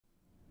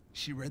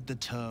She read the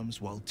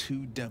terms while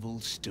two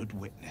devils stood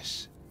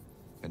witness.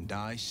 And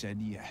I said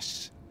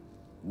yes.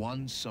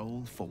 One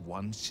soul for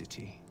one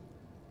city.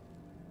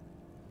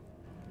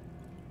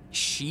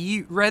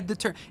 She read the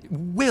term.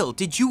 Will,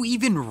 did you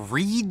even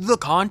read the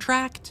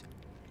contract?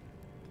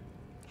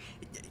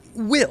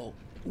 Will,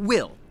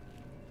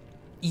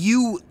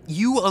 you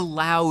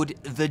allowed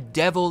the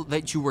devil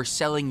that you were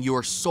selling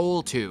your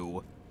soul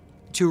to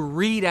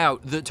read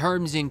out the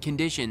terms and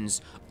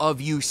conditions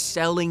of you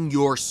selling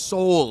your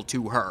soul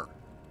to her.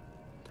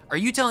 Are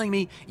you telling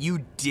me you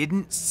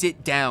didn't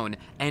sit down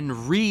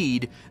and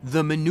read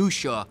the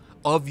minutia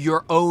of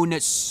your own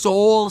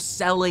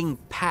soul-selling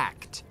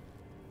pact?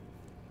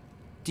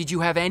 Did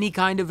you have any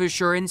kind of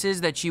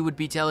assurances that she would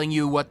be telling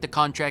you what the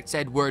contract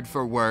said word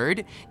for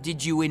word?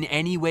 Did you in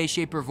any way,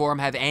 shape, or form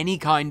have any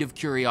kind of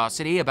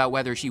curiosity about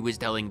whether she was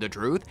telling the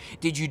truth?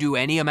 Did you do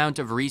any amount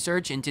of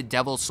research into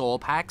devil soul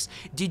packs?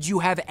 Did you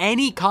have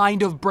any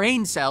kind of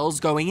brain cells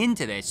going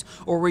into this?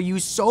 Or were you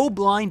so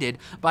blinded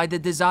by the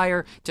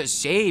desire to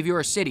save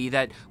your city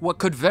that what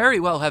could very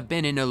well have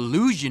been an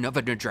illusion of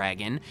a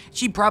dragon,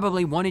 she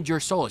probably wanted your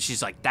soul.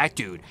 She's like, that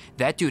dude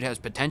has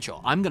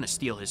potential. I'm gonna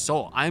steal his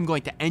soul. I'm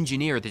going to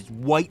engineer this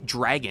white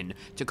dragon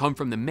to come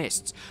from the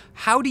mists.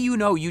 How do you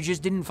know you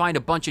just didn't find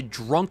a bunch of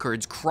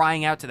drunkards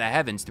crying out to the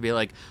heavens to be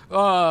like,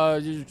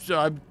 oh,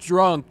 I'm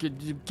drunk,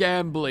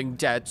 gambling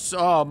debts,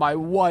 oh, my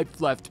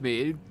wife left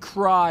me,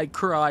 cry,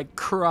 cry,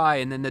 cry,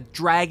 and then the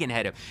dragon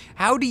had him.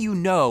 How do you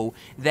know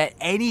that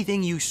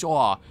anything you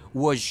saw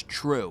was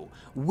true?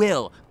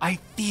 Will, I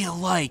feel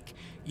like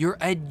you're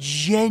a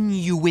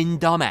genuine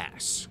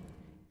dumbass.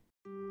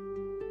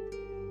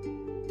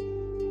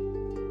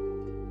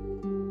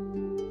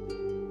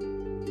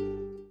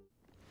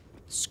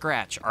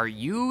 Scratch, are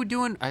you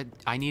doing...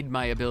 I need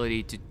my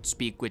ability to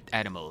speak with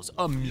animals.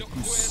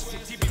 Amicus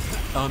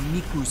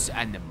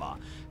anima.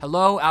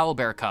 Hello,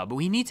 owlbear cub.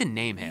 We need to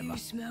name him. You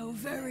smell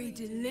very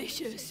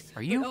delicious.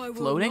 Are you but I will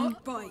floating?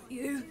 not bite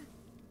you.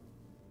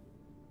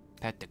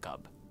 Pet the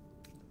cub.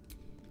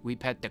 We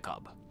pet the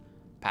cub.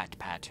 Pat,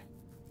 pat.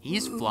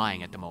 He's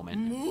flying at the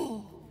moment.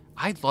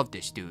 I love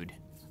this dude.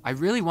 I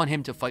really want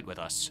him to fight with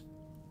us.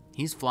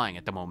 He's flying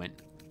at the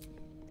moment.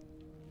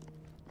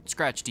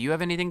 Scratch, do you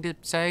have anything to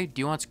say? Do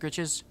you want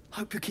scritches?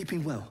 Hope you're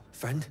keeping well,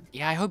 friend.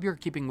 Yeah, I hope you're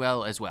keeping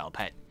well as well,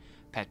 pet.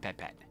 Pet, pet,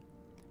 pet.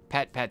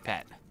 Pet, pet,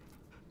 pet.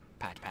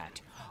 Pat,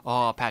 pat.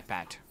 Oh, pat,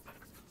 pat.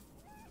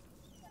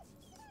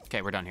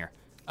 Okay, we're done here.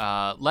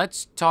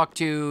 Let's talk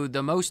to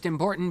the most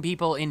important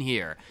people in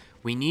here.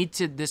 We need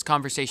this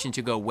conversation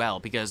to go well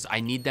because I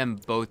need them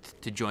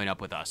both to join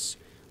up with us.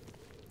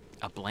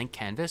 A blank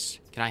canvas?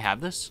 Can I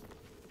have this?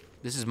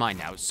 This is mine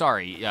now.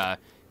 Sorry,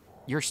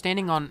 you're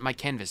standing on my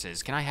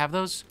canvases. Can I have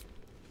those?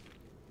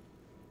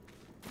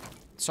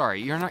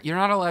 Sorry, you're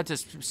not allowed to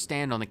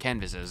stand on the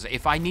canvases.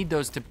 If I need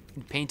those to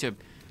paint a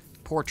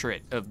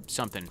portrait of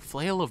something.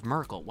 Flail of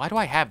Merkel. Why do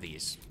I have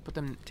these? Put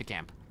them to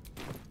camp.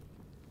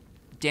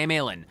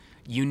 Damalin,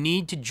 you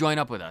need to join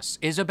up with us.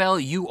 Isabel,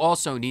 you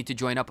also need to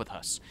join up with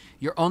us.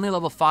 You're only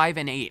level 5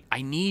 and 8.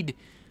 I need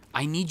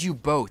you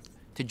both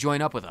to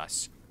join up with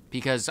us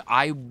because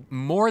I'm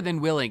more than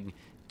willing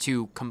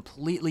to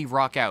completely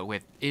rock out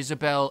with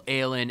Isabel,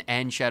 Aelin,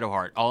 and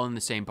Shadowheart all in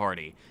the same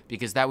party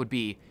because that would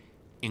be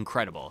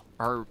incredible.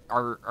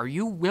 Are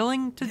you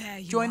willing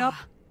to join up?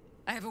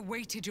 I have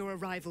awaited your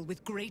arrival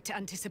with great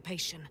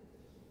anticipation.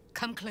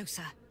 Come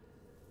closer.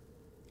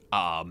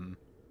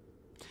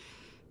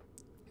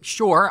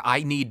 Sure,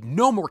 I need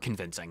no more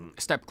convincing.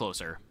 Step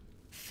closer.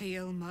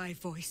 Feel my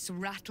voice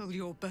rattle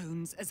your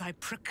bones as I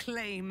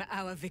proclaim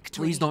our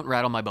victory. Please don't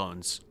rattle my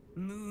bones.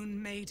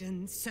 Moon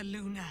Maiden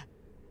Selûne,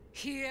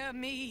 hear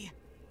me.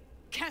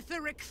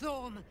 Ketheric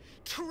Thorm,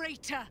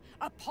 traitor,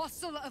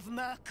 apostle of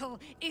Merkel,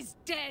 is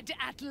dead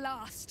at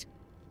last.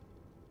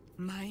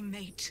 My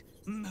mate,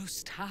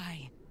 Most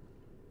High,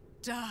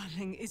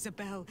 darling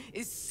Isabel,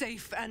 is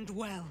safe and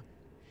well.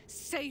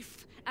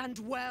 Safe and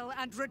well,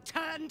 and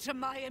return to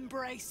my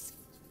embrace.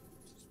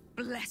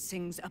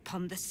 Blessings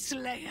upon the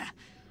slayer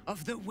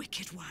of the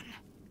Wicked One.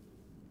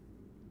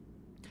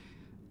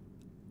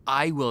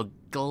 I will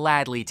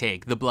gladly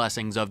take the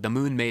blessings of the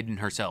Moon Maiden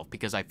herself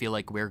because I feel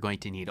like we're going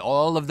to need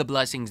all of the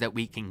blessings that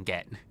we can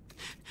get.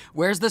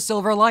 Where's the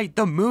silver light?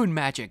 The moon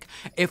magic.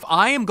 If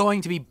I am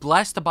going to be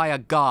blessed by a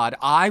god,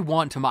 I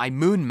want my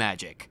moon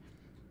magic.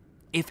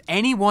 If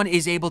anyone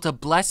is able to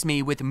bless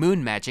me with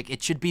moon magic,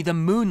 it should be the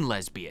moon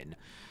lesbian.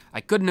 I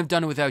couldn't have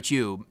done it without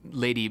you,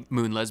 Lady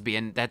Moon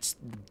Lesbian. That's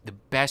the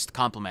best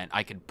compliment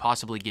I could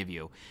possibly give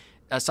you.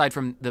 Aside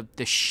from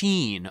the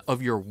sheen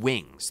of your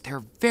wings.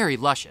 They're very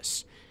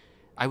luscious.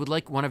 I would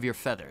like one of your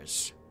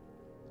feathers.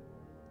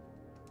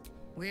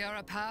 We are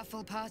a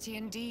powerful party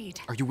indeed.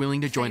 Are you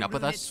willing to join up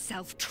with us?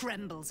 Itself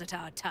trembles at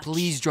our touch.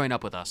 Please join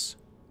up with us.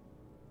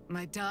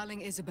 My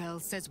darling Isabel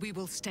says we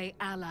will stay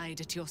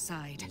allied at your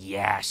side.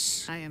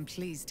 Yes. I am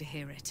pleased to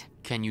hear it.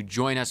 Can you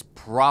join us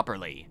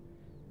properly?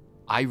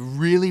 I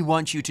really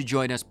want you to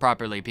join us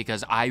properly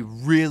because I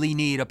really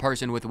need a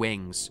person with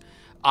wings.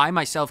 I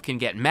myself can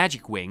get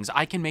magic wings.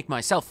 I can make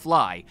myself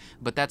fly,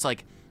 but that's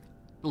like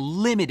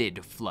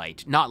limited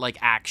flight, not like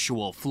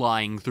actual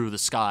flying through the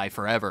sky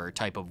forever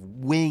type of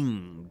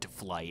winged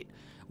flight.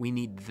 We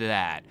need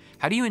that.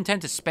 How do you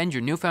intend to spend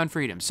your newfound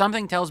freedom?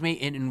 Something tells me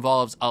it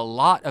involves a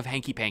lot of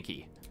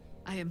hanky-panky.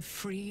 I am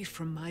free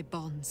from my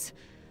bonds,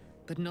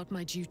 but not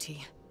my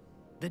duty.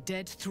 The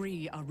dead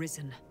 3 are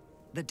risen.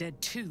 The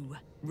dead 2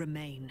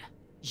 remain.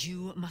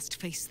 You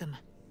must face them.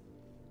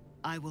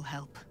 I will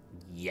help.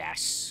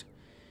 Yes.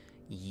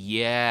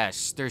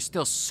 Yes. There's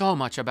still so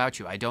much about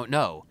you I don't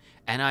know,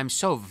 and I'm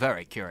so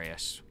very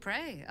curious.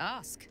 Pray,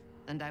 ask,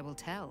 and I will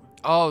tell.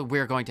 Oh,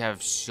 we're going to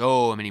have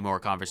so many more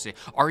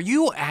conversations. Are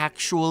you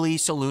actually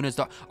Selûne's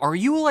daughter? Are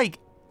you, like,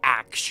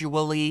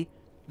 actually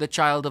the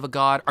child of a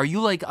god? Are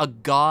you, like, a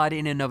god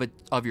in and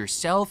of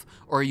yourself?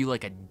 Or are you,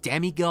 like, a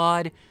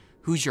demigod?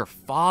 Who's your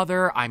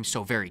father? I'm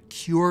so very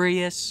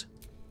curious.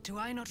 Do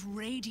I not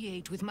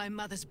radiate with my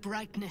mother's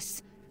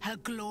brightness, her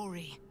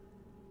glory?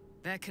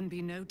 There can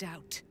be no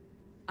doubt.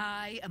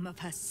 I am of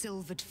her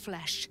silvered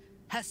flesh,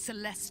 her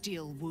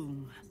celestial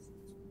womb.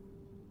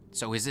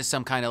 So is this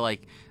some kind of,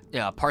 like,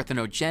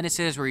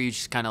 parthenogenesis where you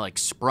just kind of, like,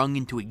 sprung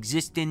into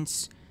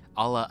existence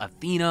a la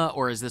Athena?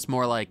 Or is this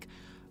more like,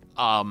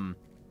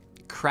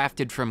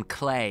 crafted from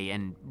clay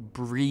and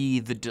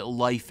breathed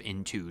life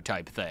into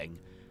type thing?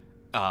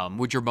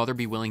 Would your mother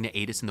be willing to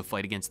aid us in the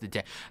fight against the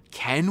dead?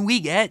 Can we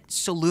get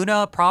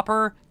Selûne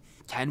proper?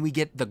 Can we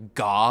get the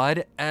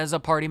god as a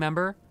party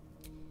member?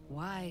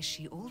 Why,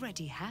 she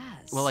already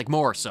has. Well, like,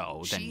 more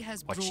so than she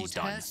has what she's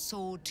brought done. her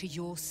sword to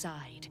your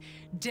side,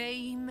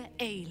 Dame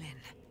Aelin.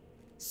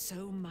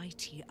 So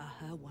mighty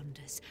are her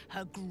wonders,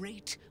 her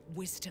great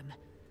wisdom.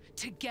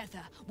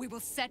 Together, we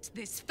will set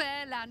this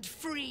fair land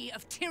free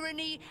of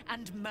tyranny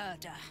and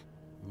murder.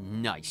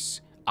 Nice.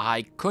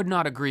 I could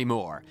not agree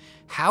more.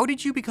 How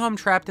did you become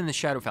trapped in the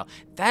Shadowfell?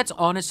 That's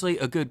honestly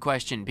a good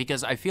question,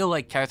 because I feel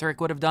like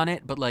Ketheric would have done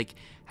it, but, like,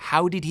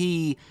 how did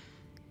he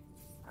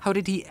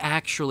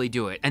actually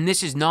do it? And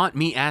this is not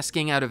me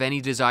asking out of any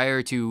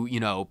desire to, you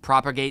know,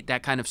 propagate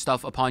that kind of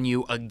stuff upon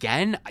you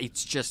again.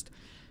 It's just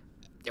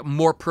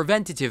more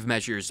preventative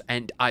measures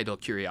and idle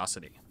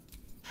curiosity.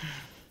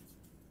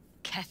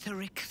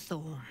 Ketheric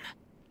Thorm,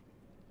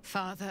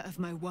 father of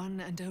my one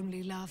and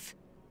only love,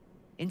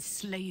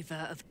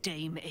 enslaver of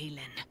Dame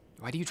Aelin.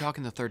 Why do you talk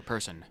in the third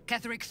person?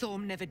 Ketheric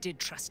Thorm never did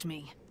trust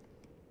me,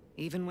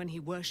 even when he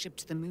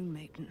worshipped the Moon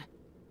Maiden.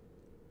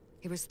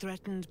 He was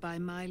threatened by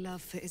my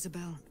love for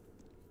Isabel,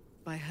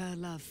 by her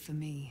love for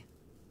me.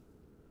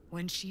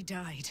 When she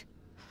died,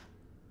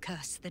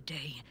 curse the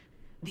day,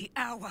 the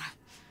hour,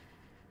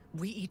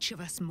 we each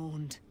of us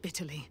mourned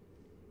bitterly.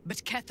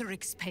 But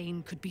Ketheric's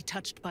pain could be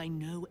touched by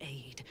no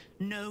aid,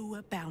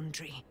 no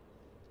boundary.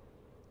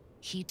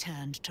 He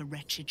turned to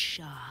wretched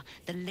Shah,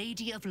 the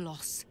Lady of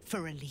Loss,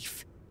 for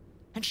relief.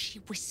 And she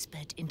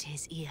whispered into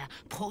his ear,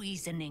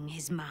 poisoning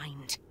his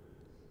mind.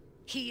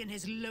 He and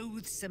his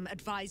loathsome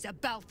advisor,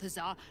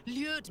 Balthazar,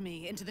 lured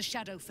me into the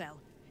Shadowfell,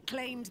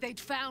 claimed they'd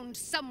found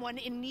someone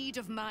in need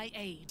of my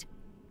aid.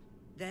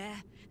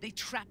 There, they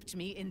trapped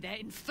me in their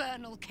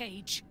infernal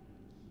cage.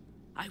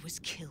 I was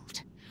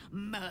killed,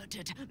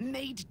 murdered,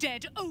 made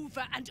dead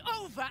over and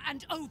over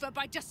and over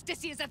by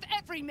justiciars of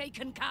every make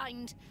and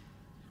kind.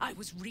 I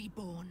was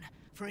reborn,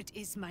 for it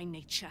is my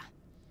nature.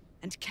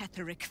 And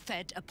Ketheric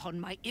fed upon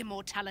my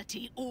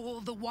immortality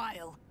all the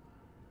while.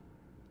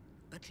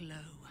 But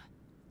lo,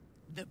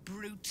 the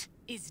brute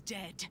is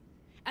dead,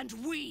 and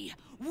we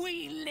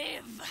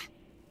live!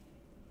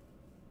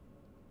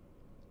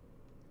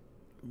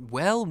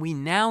 Well, we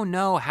now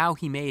know how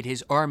he made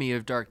his army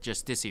of Dark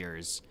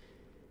Justiciars.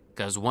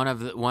 Because one of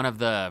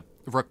the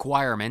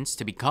requirements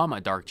to become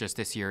a Dark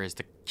Justiciar is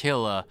to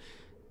kill a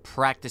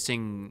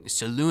practicing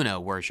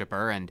Selûne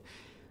worshipper, and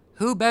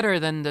who better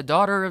than the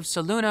daughter of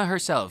Selûne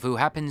herself, who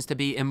happens to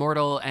be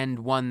immortal and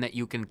one that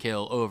you can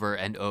kill over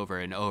and over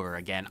and over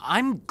again.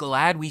 I'm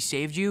glad we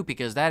saved you,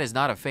 because that is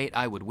not a fate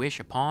I would wish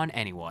upon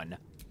anyone.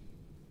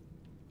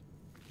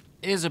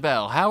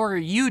 Isabel, how are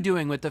you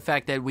doing with the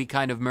fact that we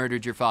kind of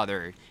murdered your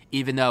father,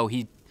 even though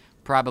he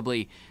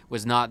probably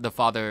was not the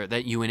father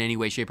that you in any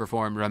way, shape, or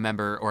form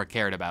remember or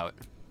cared about?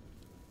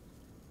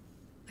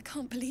 I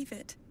can't believe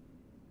it.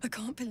 I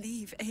can't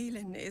believe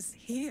Aelin is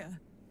here.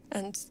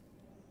 And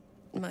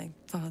my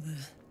father.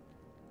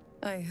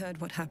 I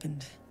heard what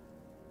happened.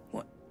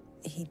 What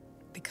he'd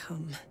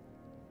become.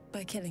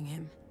 By killing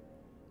him.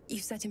 You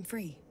set him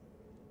free.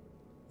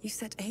 You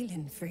set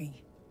Aelin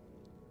free.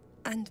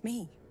 And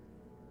me.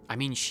 I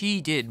mean,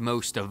 she did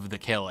most of the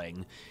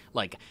killing.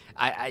 Like,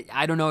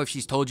 I don't know if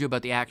she's told you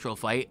about the actual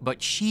fight,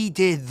 but she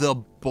did the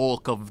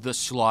bulk of the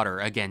slaughter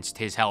against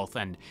his health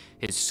and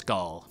his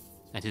skull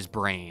and his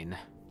brain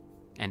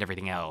and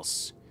everything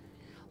else.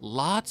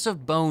 Lots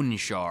of bone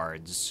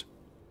shards.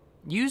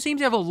 You seem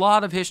to have a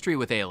lot of history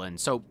with Aelin,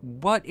 so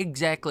what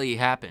exactly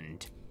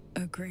happened?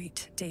 A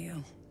great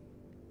deal.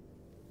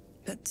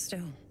 But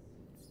still,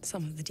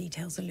 some of the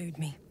details elude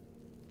me.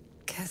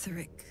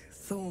 Ketheric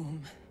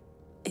Thorm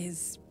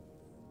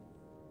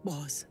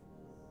was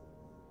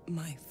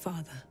my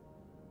father.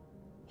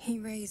 He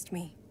raised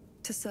me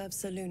to serve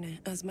Selûne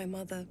as my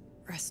mother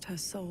rest her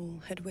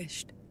soul, had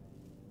wished.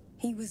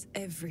 He was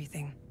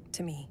everything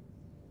to me,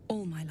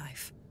 all my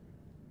life.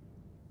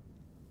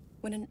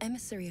 When an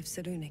emissary of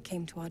Selûne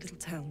came to our little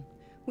town,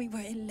 we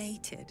were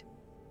elated.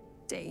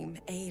 Dame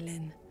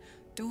Aelin,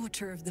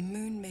 daughter of the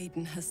Moon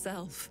Maiden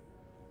herself.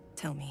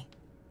 Tell me,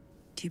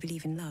 do you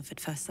believe in love at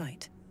first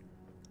sight?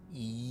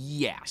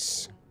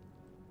 Yes.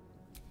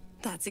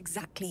 That's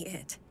exactly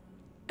it.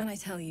 And I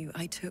tell you,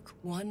 I took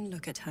one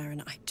look at her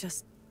and I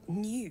just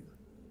knew.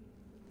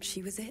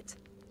 She was it.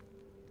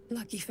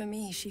 Lucky for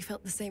me, she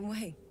felt the same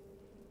way.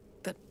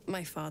 But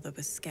my father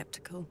was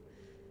skeptical.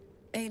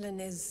 Aelin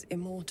is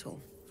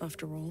immortal,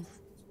 after all.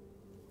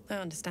 I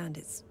understand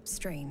it's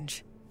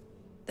strange.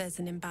 There's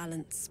an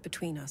imbalance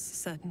between us,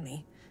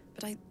 certainly.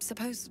 But I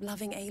suppose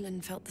loving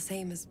Aelin felt the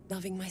same as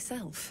loving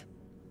myself.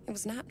 It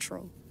was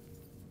natural.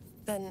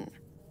 Then...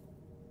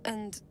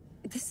 and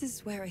this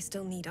is where I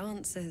still need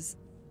answers.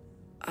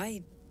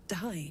 I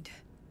died.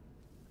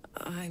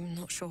 I'm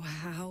not sure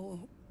how,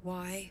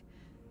 why,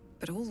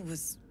 but all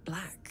was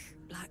black.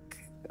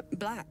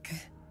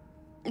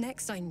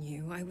 Next I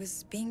knew, I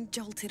was being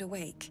jolted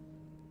awake.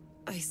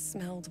 I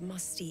smelled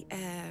musty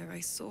air, I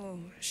saw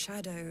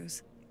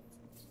shadows.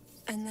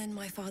 And then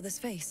my father's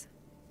face.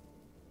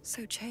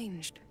 So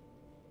changed.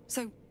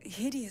 So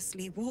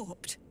hideously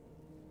warped.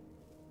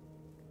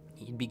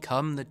 He'd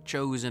become the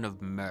chosen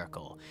of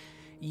Merkel.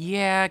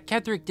 Yeah,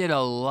 Ketheric did a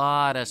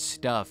lot of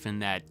stuff in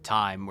that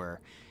time where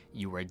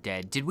you were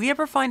dead. Did we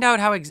ever find out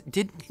how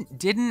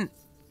didn't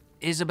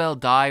Isabel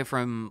die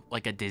from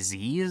like a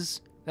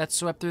disease that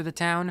swept through the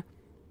town?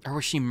 Or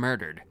was she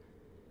murdered?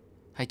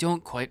 I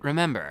don't quite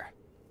remember.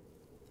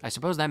 I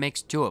suppose that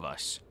makes two of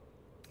us.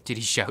 Did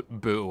he shout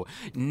boo?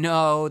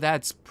 No,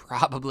 that's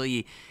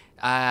probably...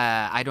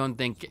 I don't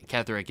think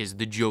Ketheric is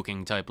the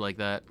joking type like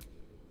that.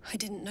 I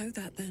didn't know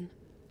that then.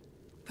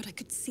 But I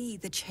could see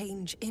the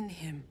change in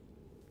him.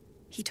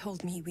 He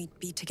told me we'd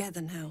be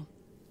together now.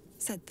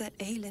 Said that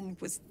Aelin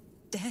was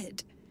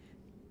dead.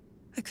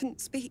 I couldn't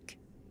speak.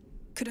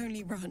 Could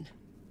only run.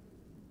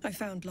 I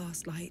found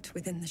last light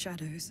within the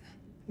shadows.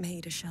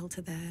 Made a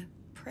shelter there.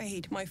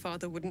 Prayed my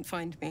father wouldn't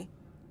find me.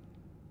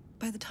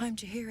 By the time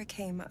Jaheira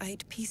came,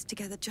 I'd pieced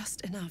together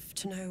just enough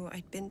to know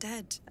I'd been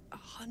dead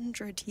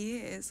 100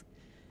 years.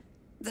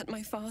 That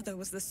my father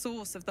was the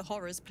source of the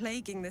horrors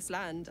plaguing this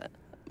land.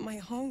 My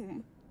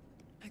home.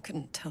 I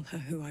couldn't tell her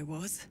who I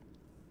was.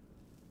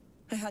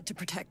 I had to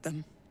protect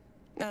them.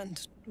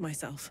 And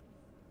myself.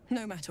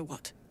 No matter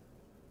what.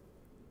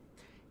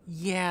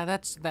 Yeah,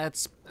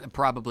 that's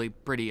probably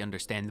pretty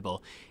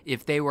understandable.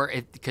 If they were...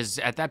 because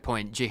at that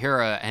point,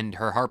 Jaheira and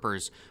her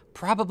Harpers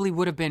probably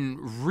would have been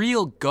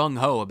real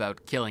gung-ho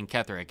about killing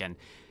Ketheric, and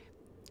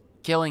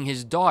killing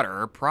his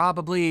daughter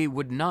probably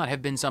would not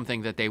have been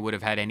something that they would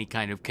have had any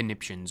kind of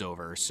conniptions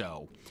over,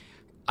 so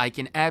I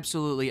can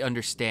absolutely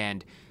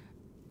understand.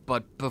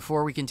 But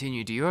before we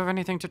continue, do you have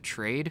anything to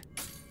trade?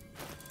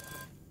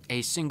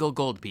 A single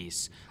gold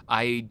piece.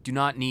 I do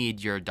not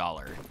need your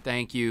dollar.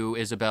 Thank you,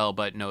 Isabel,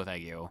 but no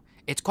thank you.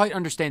 It's quite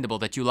understandable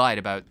that you lied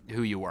about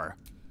who you were.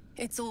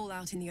 It's all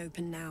out in the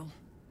open now.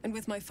 And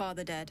with my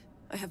father dead,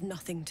 I have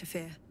nothing to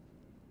fear.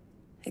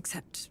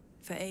 Except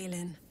for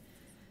Aelin.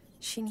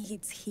 She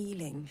needs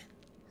healing,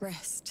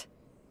 rest.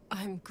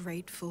 I'm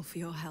grateful for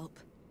your help,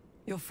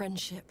 your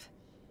friendship.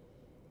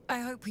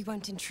 I hope we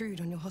won't intrude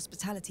on your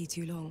hospitality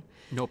too long.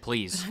 No,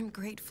 please. But I'm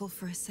grateful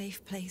for a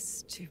safe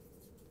place to,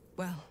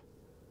 well,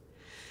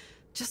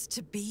 just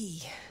to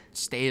be.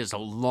 Stay as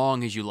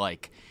long as you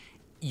like.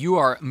 You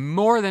are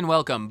more than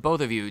welcome,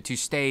 both of you, to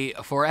stay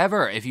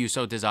forever if you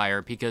so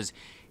desire, because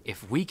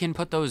if we can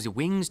put those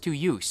wings to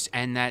use,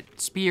 and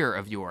that spear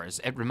of yours,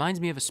 it reminds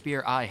me of a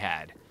spear I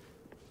had.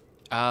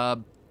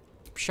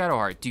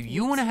 Shadowheart, do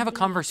you want to have a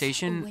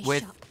conversation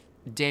with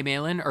Dame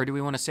Aelin, or do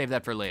we want to save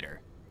that for later?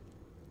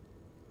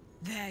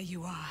 There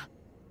you are.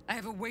 I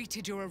have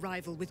awaited your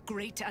arrival with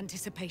great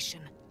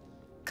anticipation.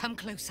 Come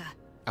closer.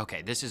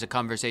 Okay, this is a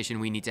conversation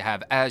we need to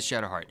have as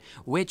Shadowheart,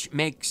 which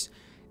makes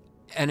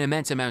an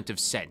immense amount of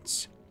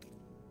sense.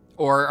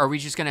 Or are we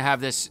just going to have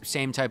this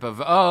same type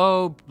of,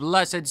 oh,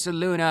 blessed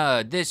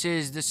Selûne, this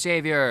is the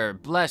savior,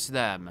 bless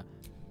them.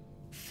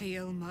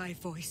 Feel my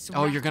voice.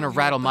 Oh, you're going to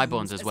rattle my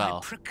bones as well.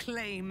 I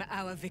proclaim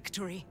our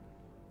victory.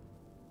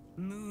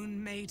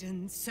 Moon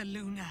Maiden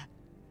Selûne,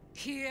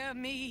 hear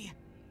me.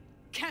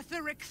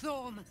 Ketheric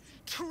Thorm,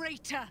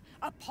 traitor,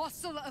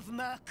 apostle of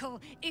Merkel,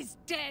 is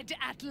dead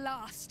at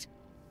last.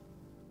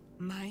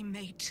 My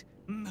mate,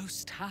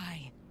 most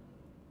high.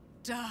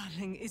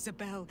 Darling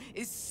Isabel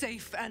is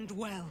safe and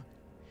well.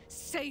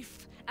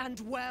 Safe and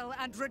well,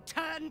 and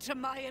return to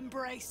my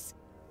embrace.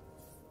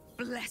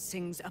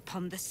 Blessings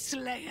upon the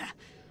slayer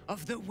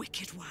of the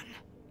wicked one.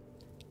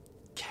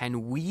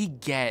 Can we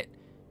get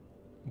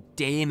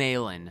Dame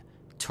Aelin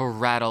to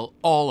rattle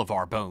all of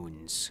our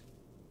bones?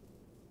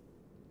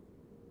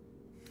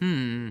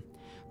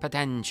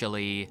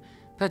 Potentially.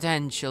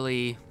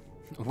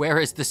 Where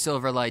is the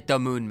silver light, the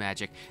moon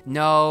magic?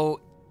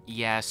 No,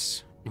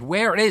 yes.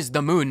 Where is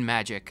the moon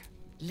magic?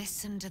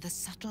 Listen to the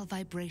subtle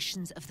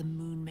vibrations of the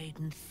Moon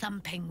Maiden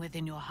thumping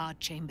within your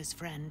heart chambers,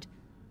 friend.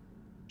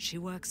 She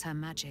works her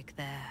magic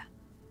there.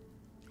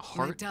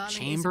 Heart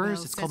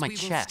chambers? It's called my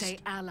chest. We will stay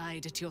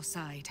allied at your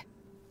side.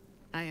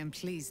 I am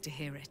pleased to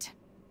hear it.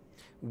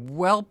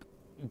 Well,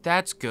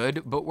 that's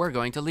good, but we're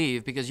going to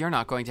leave because you're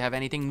not going to have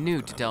anything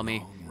new to tell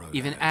me,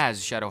 even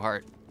as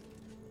Shadowheart.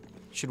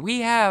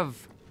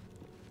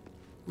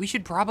 We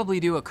should probably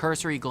do a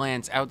cursory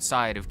glance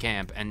outside of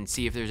camp and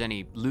see if there's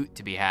any loot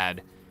to be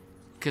had.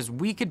 Because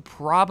we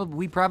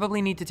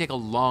probably need to take a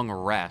long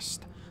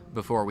rest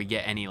before we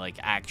get any, like,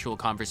 actual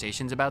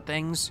conversations about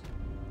things.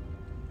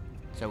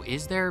 So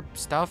is there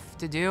stuff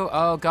to do?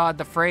 Oh god,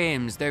 the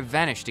frames, they're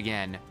vanished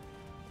again.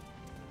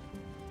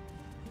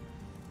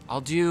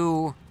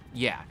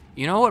 Yeah.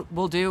 You know what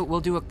we'll do? We'll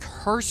do a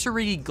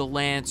cursory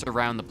glance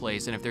around the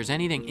place, and if there's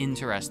anything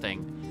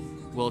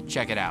interesting, we'll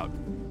check it out.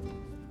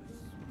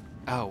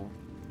 Oh,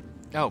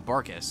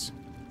 Barkus.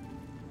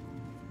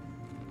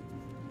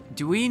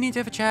 Do we need to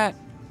have a chat?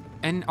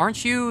 And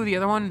aren't you the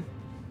other one?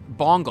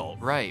 Bongle,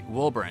 right,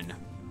 Wulbren.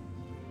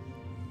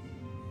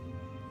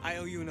 I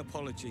owe you an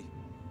apology.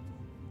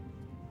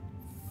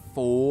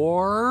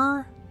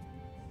 For?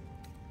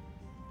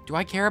 Do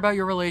I care about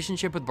your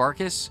relationship with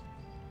Barkus?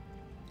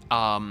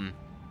 I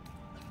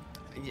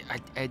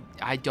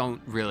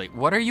don't really.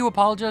 What are you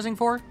apologizing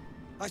for?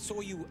 I saw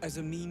you as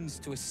a means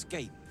to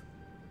escape,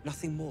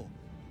 nothing more.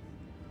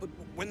 But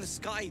when the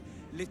sky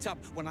lit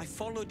up, when I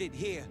followed it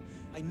here,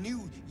 I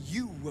knew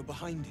you were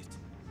behind it.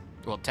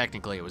 Well,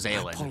 technically it was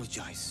Aelin. I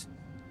apologize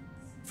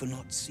for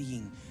not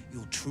seeing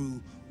your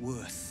true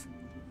worth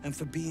and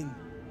for being,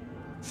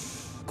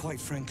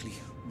 quite frankly,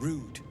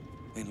 rude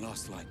in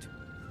Last Light.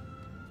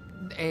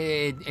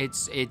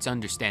 It's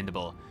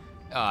understandable.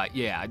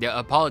 Yeah, the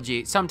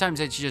apology, sometimes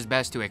it's just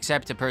best to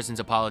accept a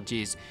person's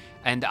apologies,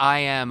 and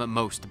I am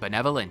most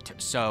benevolent,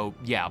 so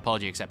yeah,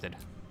 apology accepted.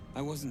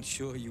 I wasn't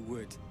sure you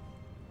would.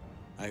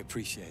 I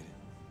appreciate it.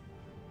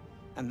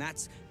 And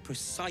that's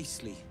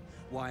precisely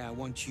why I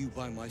want you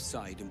by my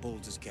side in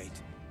Baldur's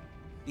Gate.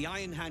 The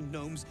Iron Hand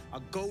gnomes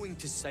are going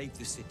to save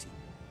the city,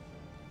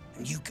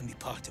 and you can be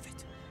part of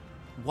it.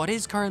 What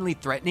is currently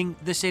threatening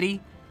the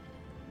city?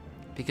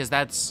 Because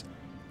that's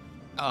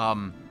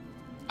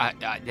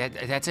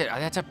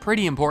that's a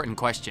pretty important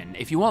question.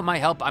 If you want my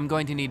help, I'm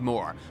going to need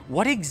more.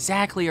 What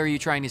exactly are you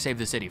trying to save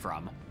the city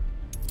from?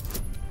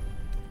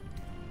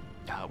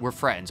 We're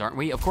friends, aren't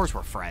we? Of course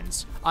we're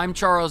friends. I'm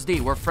Charles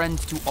D. We're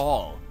friends to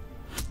all.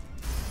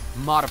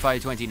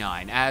 Modified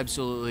 29.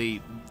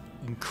 Absolutely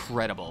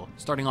incredible.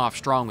 Starting off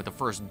strong with the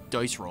first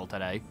dice roll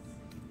today.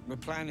 My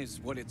plan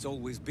is what it's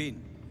always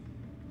been.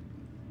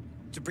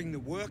 To bring the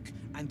work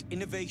and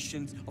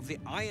innovations of the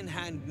Iron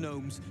Hand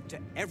gnomes to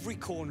every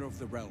corner of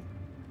the realm.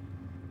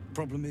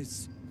 Problem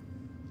is,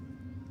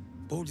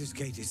 Baldur's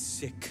Gate is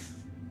sick.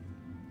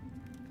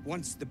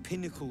 Once the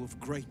pinnacle of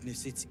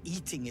greatness, it's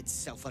eating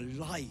itself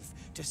alive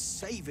to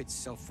save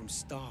itself from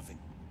starving.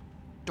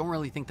 Don't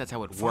really think that's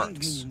how it Find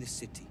works. me in the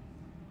city.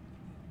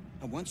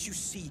 And once you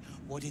see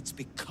what it's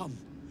become,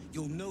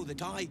 you'll know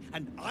that I,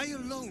 and I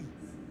alone,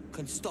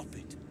 can stop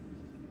it.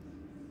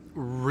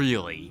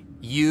 Really?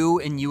 You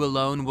and you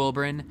alone,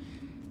 Wulbren?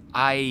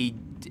 I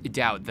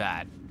doubt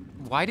that.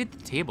 Why did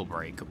the table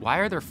break? Why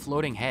are there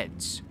floating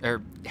heads?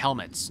 Or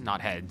helmets, not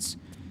heads.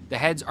 The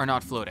heads are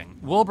not floating.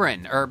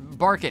 Wulbren, or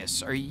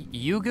Barkus, are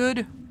you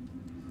good?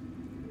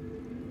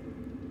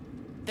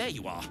 There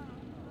you are.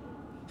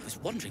 I was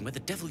wondering where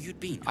the devil you'd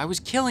been. I was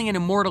killing an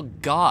immortal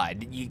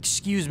god. You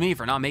excuse me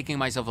for not making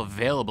myself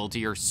available to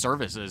your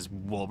services,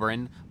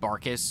 Wulbren,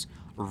 Barkus,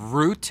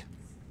 Root.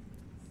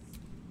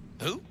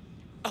 Who?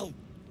 Oh,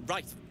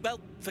 right.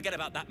 Well, forget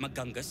about that,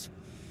 Magungus.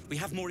 We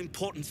have more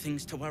important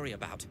things to worry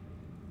about.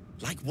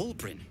 Like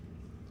Wulbren.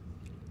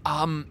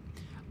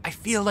 I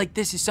feel like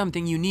this is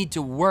something you need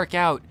to work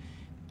out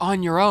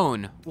on your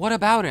own. What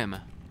about him?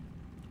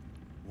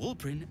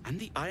 Wulbren and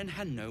the Iron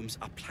Hand gnomes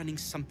are planning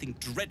something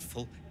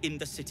dreadful in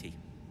the city.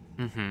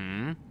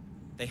 Mm-hmm.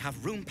 They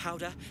have room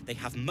powder, they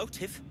have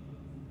motive.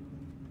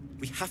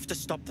 We have to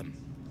stop them.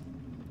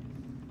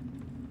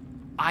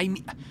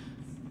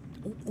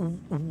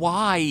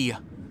 Why?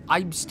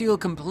 I'm still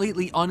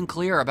completely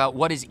unclear about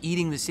what is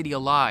eating the city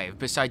alive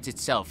besides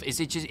itself. Is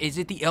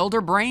it the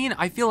Elder Brain?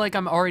 I feel like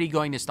I'm already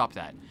going to stop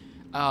that.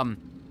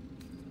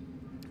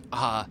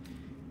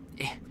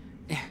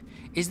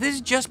 Is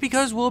this just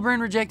because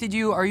Wulbren rejected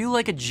you? Are you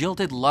like a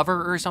jilted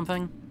lover or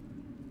something?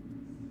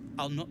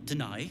 I'll not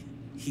deny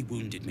he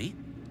wounded me.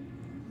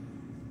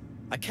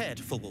 I cared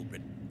for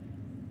Wulbren.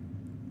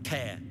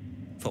 Care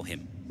for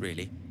him,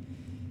 really.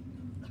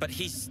 But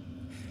he's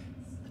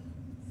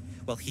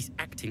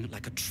acting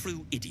like a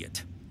true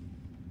idiot.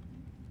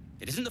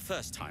 It isn't the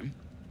first time,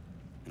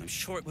 and I'm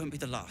sure it won't be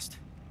the last.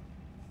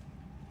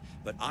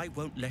 But I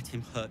won't let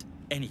him hurt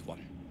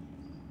anyone.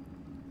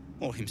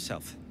 Or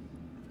himself.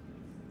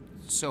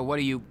 So what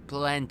do you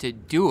plan to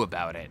do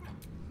about it?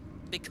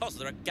 Because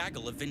they're a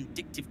gaggle of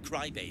vindictive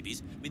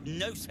crybabies with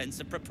no sense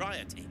of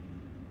propriety.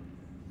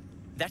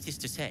 That is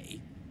to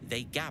say,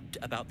 they gabbed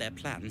about their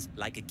plans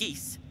like a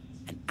geese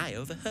and I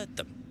overheard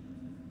them.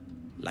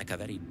 Like a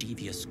very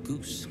devious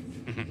goose.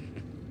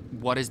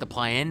 What is the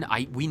plan?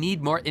 We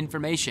need more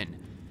information.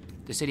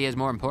 The city has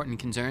more important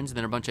concerns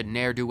than a bunch of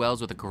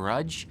ne'er-do-wells with a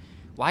grudge.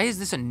 Why is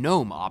this a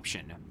gnome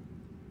option?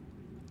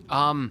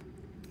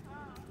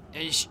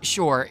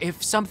 Sure,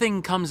 if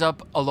something comes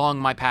up along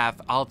my path,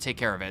 I'll take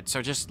care of it.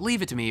 So just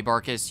leave it to me,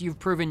 Barkus. You've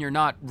proven you're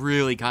not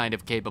really kind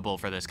of capable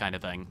for this kind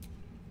of thing.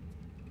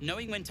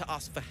 Knowing when to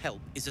ask for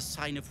help is a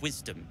sign of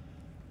wisdom,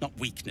 not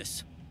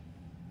weakness.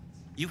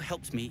 You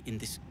helped me in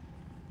this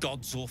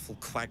god's awful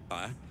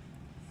quagmire.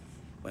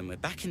 When we're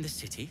back in the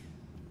city,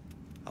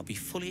 I'll be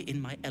fully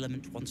in my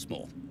element once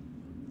more.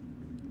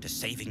 To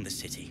saving the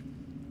city.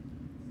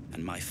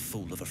 And my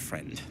fool of a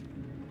friend.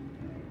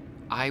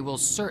 I will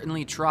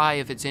certainly try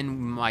if it's in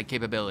my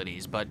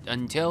capabilities, but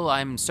until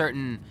I'm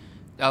certain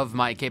of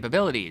my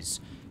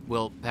capabilities,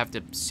 we'll have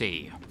to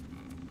see.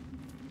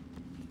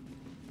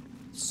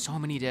 So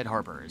many dead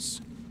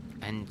harpers,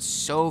 and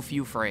so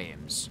few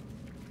frames.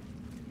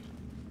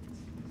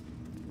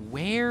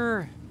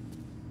 Where?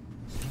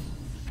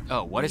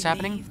 Oh, what is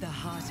happening? Leave the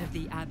heart of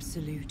the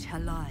Absolute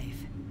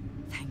alive.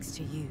 Thanks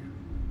to you.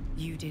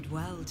 You did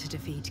well to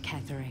defeat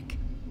Ketheric.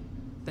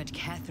 But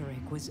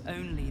Ketheric was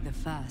only the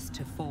first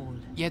to fall.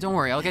 Yeah, don't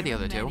worry, I'll get the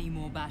other two. There are many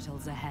more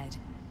battles ahead,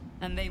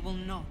 and they will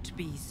not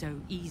be so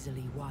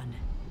easily won.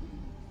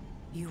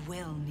 You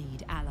will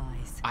need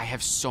allies. I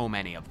have so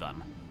many of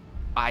them.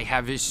 I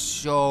have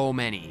so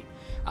many.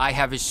 I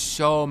have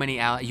so many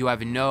allies. You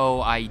have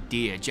no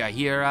idea.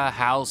 Jaheira,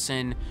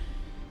 Halsin,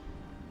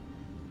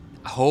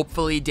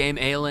 hopefully Dame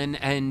Aelin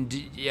and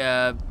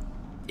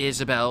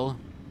Isabel.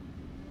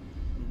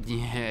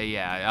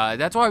 Yeah.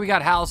 That's why we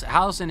got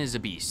Halsin is a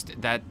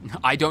beast. That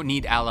I don't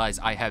need allies.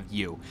 I have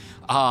you.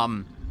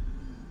 I'm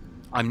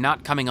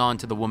not coming on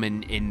to the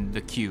woman in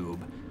the cube,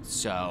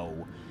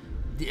 so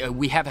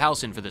we have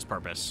Halsin for this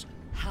purpose.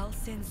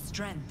 Halsin's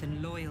strength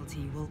and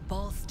loyalty will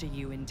bolster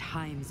you in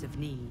times of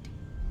need.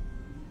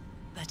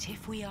 But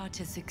if we are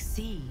to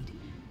succeed,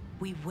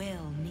 we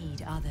will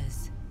need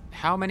others.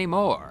 How many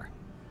more?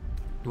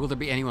 Will there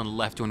be anyone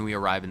left when we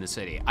arrive in the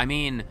city? I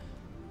mean,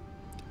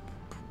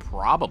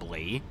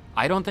 probably.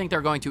 I don't think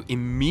they're going to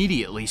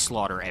immediately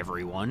slaughter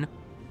everyone.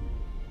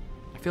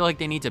 I feel like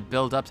they need to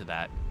build up to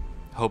that.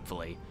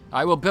 Hopefully.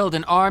 I will build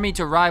an army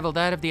to rival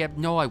that of the...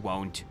 No, I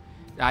won't.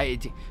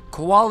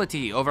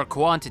 Quality over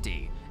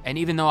quantity. And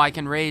even though I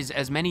can raise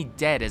as many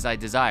dead as I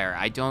desire,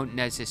 I don't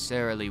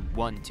necessarily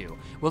want to.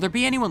 Will there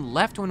be anyone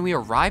left when we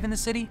arrive in the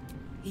city?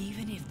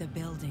 Even if the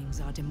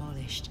buildings are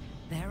demolished,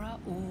 there are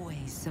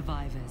always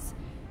survivors.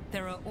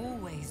 There are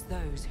always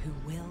those who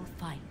will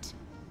fight.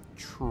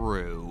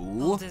 True.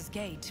 Baldur's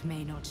Gate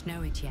may not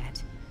know it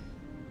yet,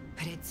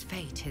 but its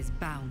fate is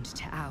bound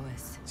to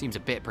ours. Seems a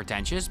bit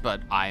pretentious,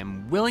 but I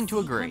am willing to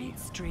agree. Seek on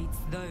its streets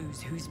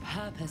those whose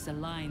purpose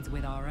aligns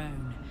with our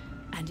own,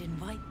 and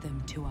invite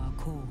them to our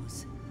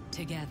cause.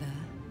 Together,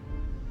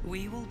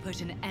 we will put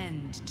an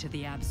end to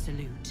the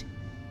Absolute,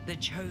 the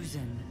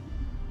Chosen,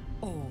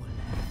 all.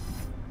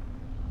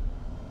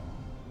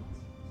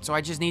 So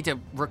I just need to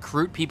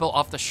recruit people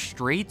off the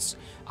streets?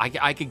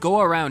 I could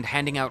go around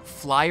handing out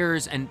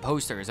flyers and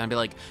posters and be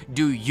like,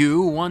 do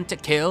you want to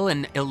kill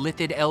an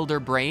illithid elder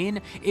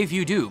brain? If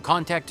you do,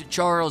 contact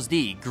Charles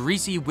D.,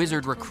 Greasy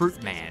Wizard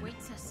Recruit Man.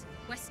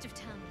 West of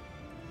town.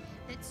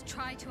 Let's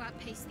try to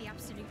outpace the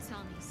Absolute's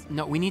armies.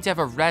 No, we need to have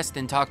a rest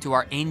and talk to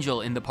our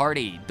angel in the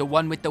party. The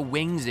one with the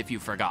wings, if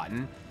you've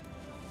forgotten.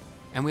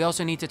 And we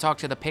also need to talk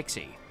to the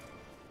pixie.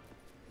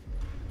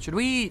 Should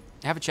we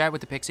have a chat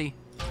with the pixie?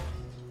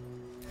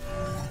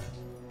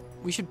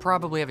 We should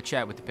probably have a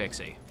chat with the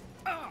pixie.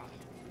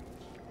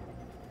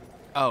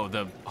 Oh,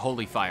 the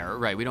holy fire.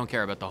 Right, we don't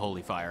care about the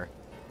holy fire.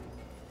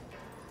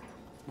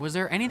 Was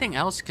there anything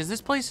else? Because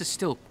this place is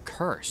still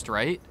cursed,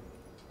 right?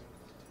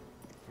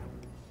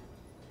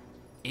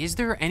 Is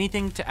there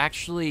anything to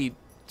actually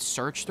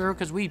search through?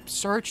 Because we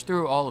searched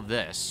through all of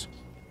this.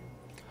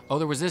 Oh,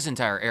 there was this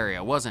entire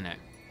area, wasn't it?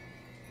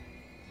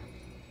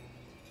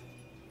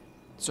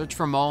 Search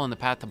for Maul on the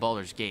path to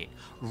Baldur's Gate.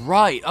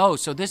 Right. Oh,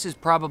 so this is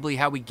probably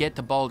how we get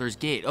to Baldur's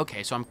Gate.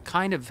 Okay, so I'm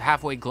kind of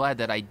halfway glad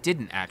that I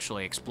didn't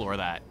actually explore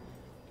that.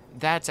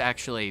 That's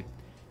actually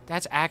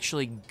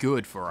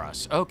good for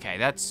us. Okay,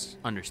 that's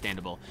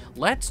understandable.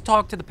 Let's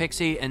talk to the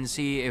pixie and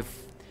see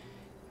if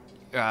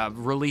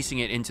releasing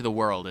it into the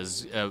world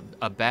is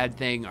a bad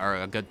thing or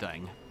a good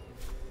thing.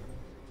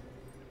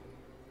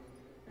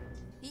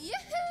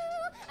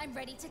 Yoo-hoo! I'm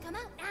ready to come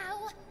out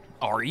now.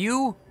 Are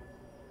you?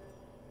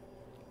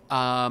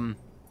 I'm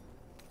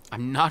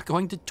not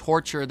going to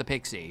torture the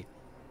pixie.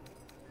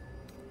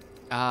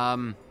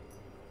 All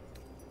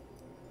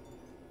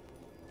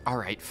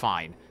right,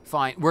 fine.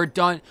 Fine. We're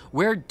done.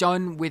 We're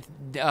done with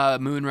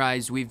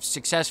Moonrise. We've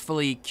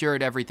successfully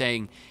cured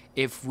everything.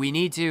 If we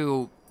need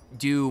to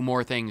do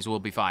more things, we'll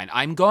be fine.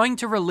 I'm going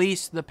to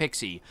release the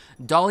pixie.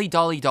 Dolly,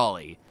 dolly,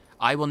 dolly.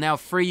 I will now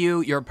free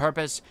you. Your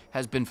purpose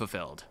has been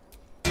fulfilled.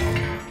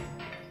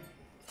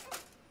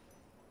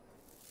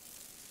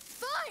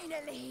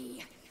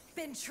 Finally!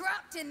 Been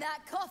trapped in that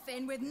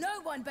coffin with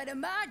no one but a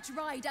mad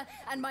rider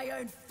and my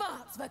own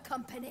farts for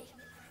company.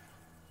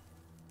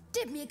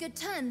 Did me a good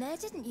turn there,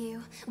 didn't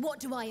you? What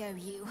do I owe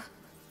you?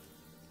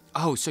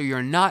 Oh, so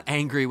you're not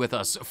angry with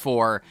us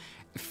for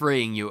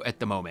freeing you at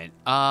the moment.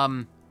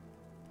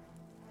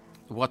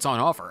 What's on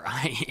offer?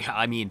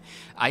 I mean,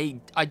 I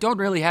don't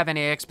really have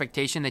any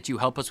expectation that you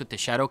help us with the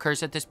shadow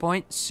curse at this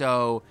point,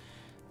 so,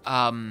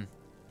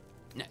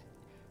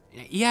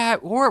 yeah,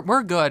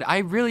 we're good. I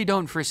really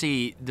don't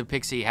foresee the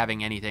pixie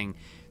having anything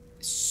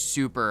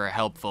super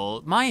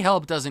helpful. My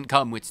help doesn't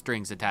come with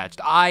strings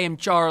attached. I am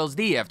Charles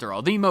D, after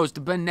all, the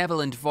most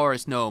benevolent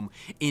forest gnome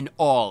in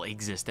all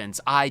existence.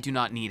 I do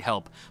not need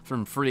help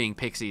from freeing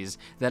pixies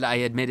that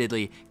I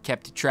admittedly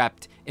kept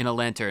trapped in a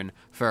lantern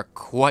for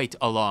quite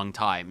a long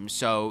time.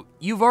 So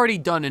you've already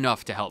done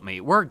enough to help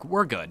me. We're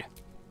good.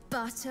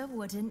 Butter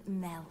wouldn't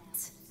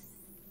melt.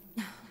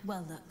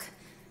 Well, look,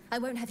 I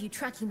won't have you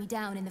tracking me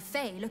down in the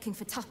Fae looking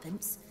for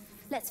tuppence.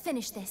 Let's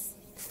finish this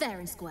fair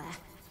and square.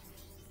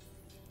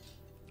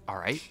 All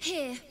right.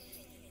 Here,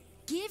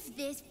 give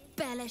this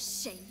bell a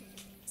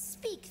shake.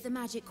 Speak the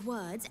magic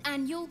words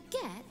and you'll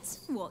get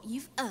what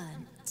you've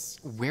earned.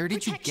 Where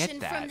did you get that?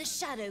 Protection from the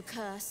shadow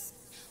curse.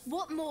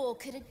 What more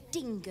could a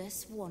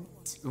dingus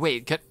want?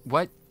 Wait,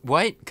 what?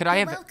 Could I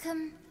have...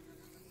 Welcome.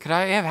 Could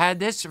I have had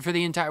this for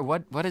the entire...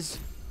 What is...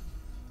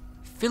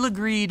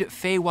 Filigreed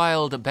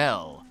Feywild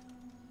Bell.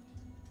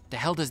 The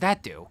hell does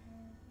that do?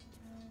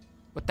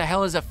 What the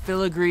hell is a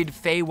Filigreed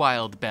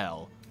Feywild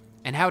Bell?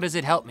 And how does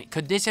it help me?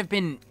 Could this have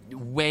been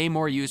way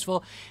more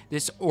useful?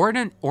 This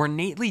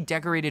ornately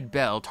decorated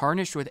bell,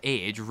 tarnished with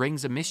age,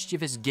 rings a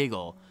mischievous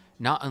giggle,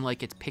 not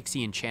unlike its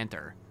pixie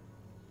enchanter.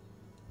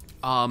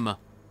 Do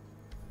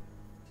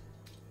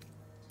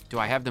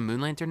I have the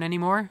moon lantern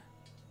anymore?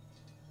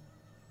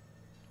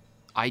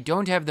 I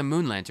don't have the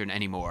moon lantern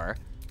anymore.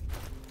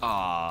 Do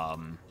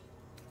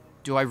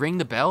I ring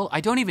the bell?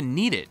 I don't even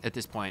need it at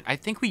this point. I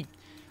think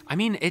I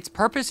mean, its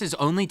purpose is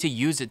only to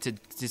use it to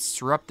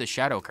disrupt the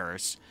shadow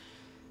curse.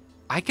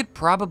 I could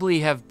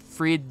probably have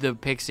freed the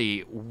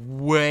pixie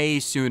way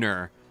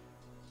sooner.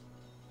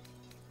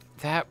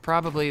 That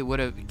probably would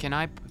have... Can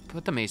I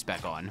put the mace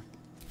back on?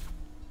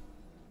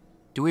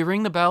 Do we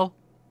ring the bell?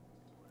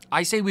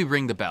 I say we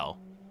ring the bell.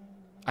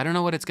 I don't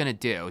know what it's gonna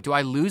do. Do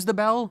I lose the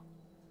bell?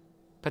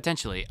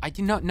 Potentially. I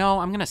do not know.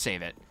 I'm gonna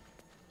save it.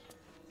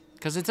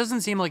 Because it doesn't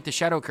seem like the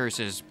shadow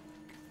curse is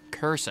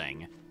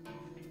cursing.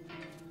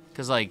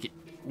 Because, like,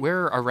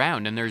 we're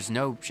around and there's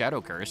no shadow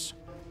curse.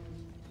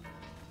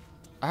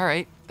 All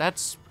right,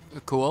 that's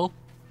cool.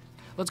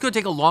 Let's go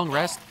take a long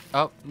rest.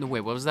 Oh, no,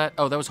 wait, what was that?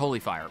 Oh, that was holy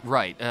fire.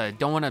 Right,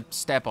 don't want to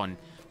step on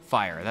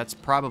fire. That's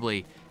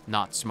probably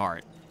not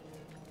smart.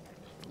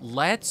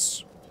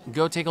 Let's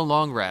go take a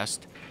long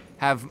rest,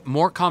 have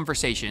more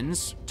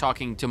conversations,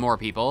 talking to more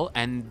people,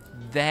 and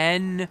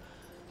then...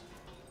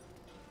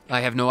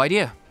 I have no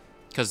idea.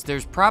 Because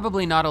there's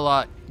probably not a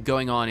lot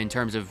going on in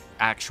terms of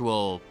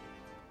actual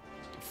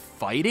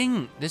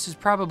fighting. This is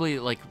probably,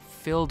 like,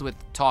 filled with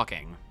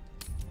talking.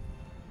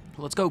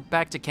 Let's go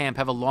back to camp,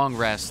 have a long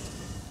rest.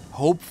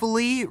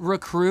 Hopefully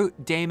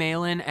recruit Dame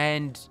Aelin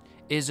and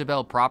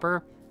Isabel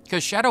proper.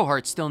 Because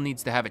Shadowheart still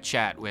needs to have a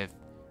chat with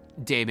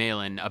Dame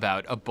Aelin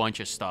about a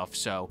bunch of stuff.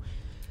 So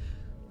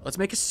let's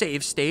make a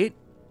save state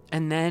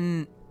and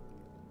then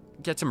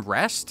get some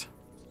rest.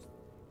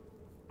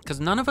 Because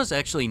none of us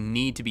actually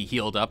need to be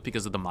healed up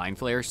because of the Mind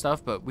Flayer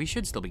stuff, but we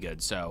should still be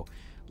good. So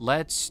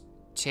let's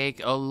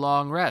take a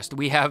long rest.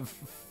 We have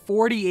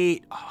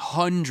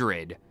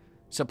 4,800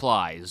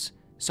 supplies.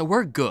 So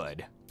we're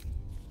good.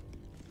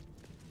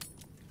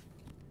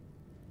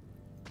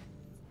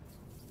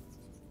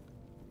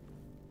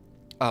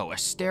 Oh,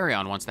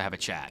 Asterion wants to have a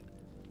chat.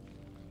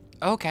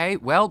 Okay,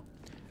 well,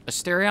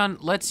 Asterion,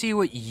 let's see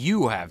what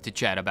you have to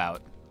chat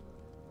about.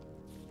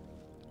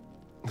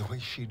 The way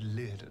she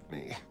leered at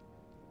me.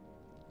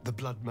 The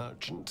blood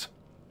merchant.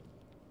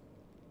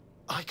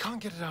 I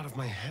can't get it out of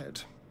my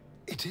head.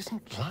 It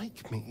isn't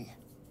like me.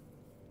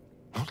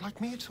 Not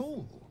like me at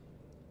all.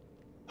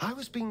 I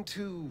was being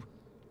too...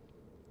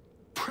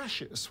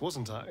 precious,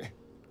 wasn't I?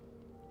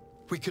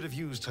 We could have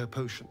used her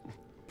potion.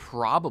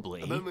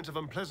 Probably. A moment of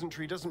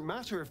unpleasantry doesn't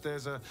matter if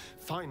there's a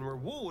fine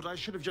reward. I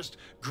should have just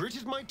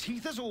gritted my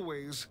teeth as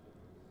always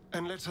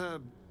and let her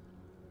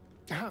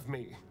have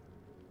me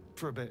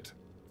for a bit.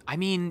 I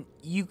mean,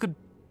 you could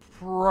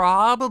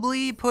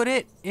probably put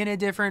it in a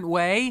different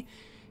way.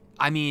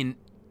 I mean,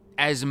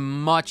 as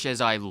much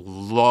as I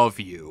love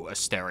you,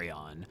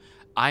 Asterion,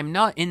 I'm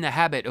not in the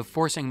habit of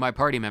forcing my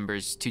party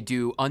members to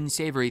do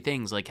unsavory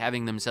things like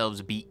having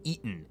themselves be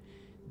eaten.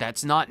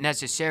 That's not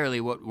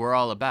necessarily what we're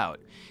all about.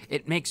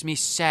 It makes me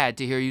sad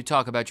to hear you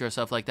talk about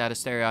yourself like that,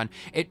 Asterion.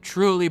 It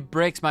truly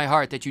breaks my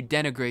heart that you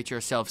denigrate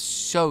yourself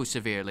so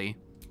severely.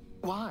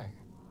 Why?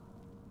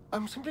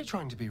 I'm simply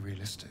trying to be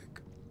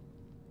realistic.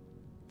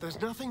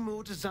 There's nothing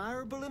more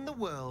desirable in the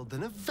world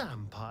than a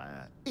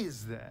vampire,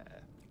 is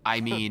there?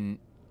 I mean...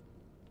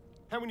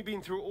 Having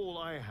been through all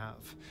I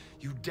have,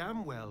 you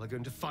damn well are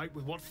going to fight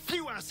with what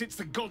few assets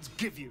the gods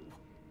give you.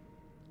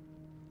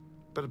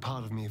 But a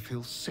part of me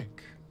feels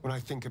sick when I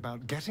think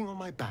about getting on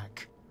my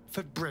back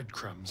for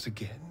breadcrumbs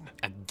again.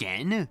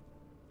 Again?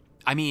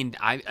 I mean,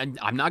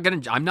 I'm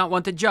not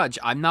one to judge.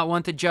 I'm not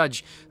one to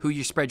judge who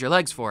you spread your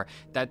legs for.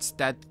 That's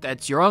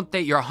your own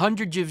thing. You're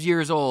hundreds of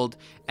years old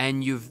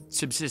and you've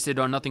subsisted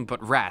on nothing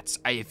but rats.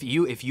 If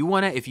you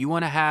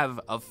wanna have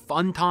a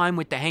fun time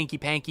with the hanky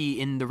panky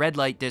in the red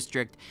light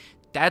district,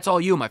 that's all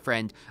you, my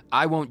friend.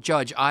 I won't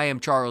judge. I am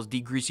Charles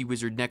D. Greasy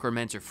Wizard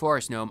Necromancer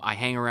Forest Gnome. I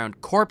hang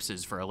around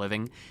corpses for a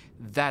living.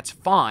 That's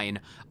fine.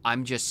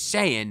 I'm just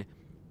saying,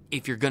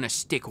 if you're gonna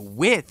stick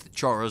with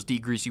Charles D.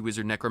 Greasy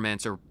Wizard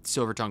Necromancer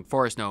Silvertongue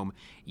Forest Gnome,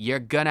 you're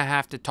gonna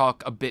have to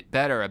talk a bit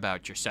better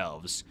about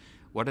yourselves.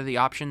 What are the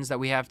options that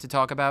we have to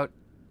talk about?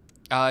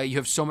 You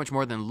have so much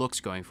more than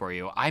looks going for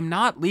you. I'm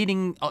not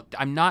leading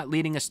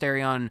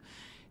Asterion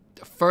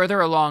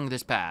further along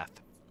this path.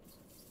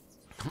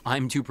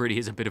 I'm too pretty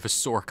is a bit of a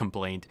sore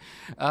complaint.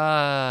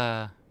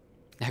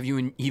 Have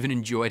you even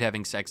enjoyed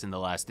having sex in the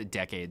last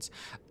decades?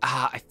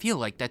 I feel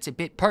like that's a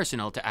bit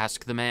personal to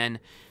ask the man.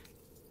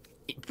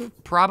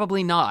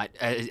 Probably not.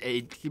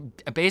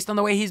 Based on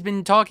the way he's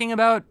been talking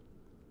about,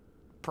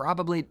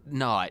 probably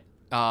not.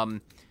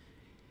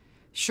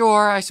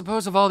 Sure, I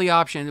suppose of all the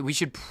options, we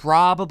should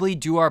probably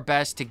do our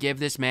best to give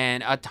this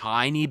man a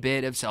tiny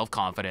bit of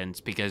self-confidence,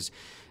 because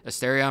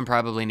Asterion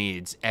probably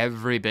needs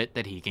every bit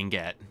that he can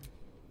get.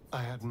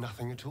 I had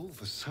nothing at all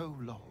for so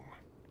long.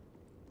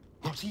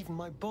 Not even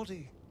my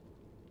body.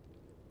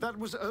 That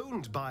was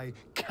owned by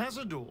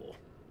Cazador.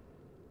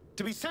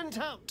 To be sent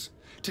out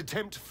to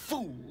tempt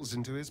fools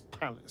into his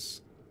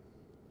palace.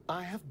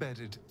 I have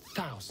bedded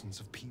thousands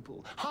of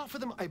people. Half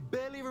of them I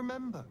barely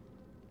remember.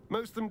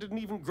 Most of them didn't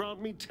even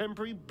grant me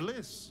temporary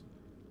bliss.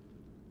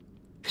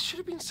 It should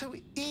have been so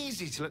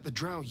easy to let the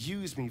drow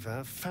use me for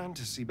her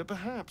fantasy, but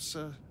perhaps,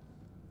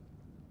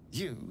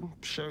 you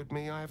showed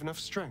me I have enough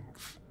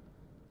strength.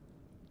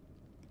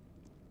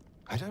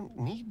 I don't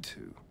need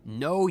to.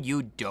 No,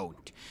 you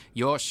don't.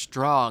 You're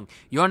strong.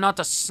 You're not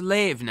a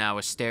slave now,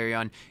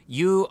 Asterion.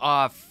 You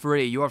are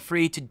free. You are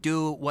free to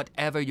do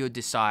whatever you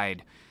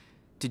decide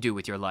to do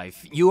with your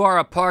life. You are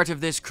a part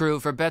of this crew,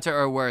 for better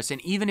or worse,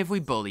 and even if we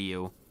bully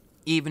you,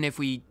 even if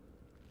we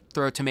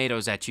throw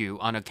tomatoes at you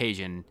on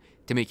occasion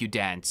to make you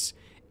dance,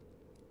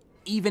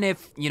 even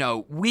if,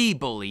 we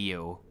bully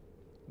you,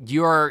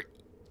 you're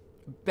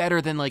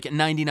better than like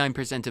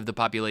 99% of the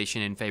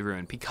population in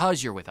Faerun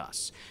because you're with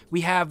us.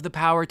 We have the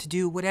power to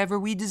do whatever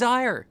we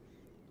desire.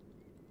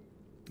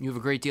 You have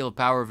a great deal of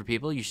power over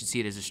people. You should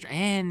see it as a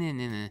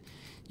strength.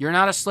 You're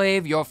not a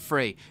slave. You're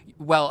free.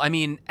 Well, I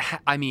mean,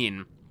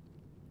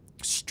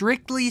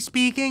 strictly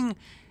speaking,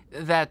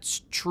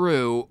 that's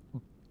true.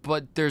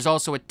 But there's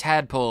also a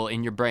tadpole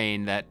in your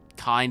brain that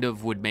kind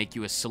of would make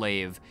you a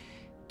slave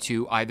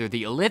to either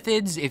the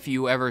Illithids if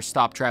you ever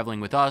stop traveling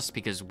with us,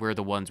 because we're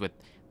the ones with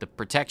the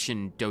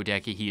protection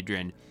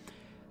dodecahedron.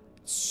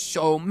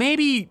 So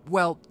maybe,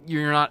 well,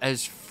 you're not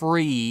as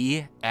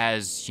free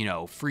as,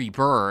 free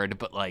bird,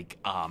 but like,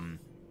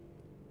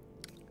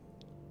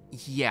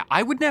 yeah,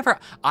 I would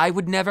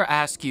never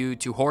ask you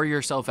to whore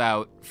yourself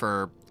out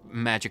for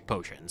magic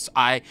potions.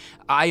 I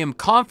am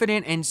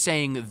confident in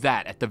saying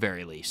that at the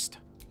very least.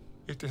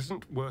 It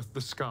isn't worth the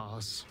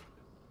scars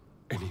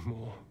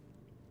anymore.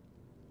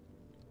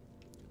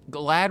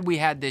 Glad we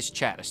had this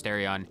chat,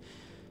 Asterion.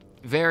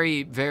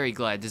 Very, very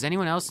glad. Does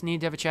anyone else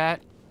need to have a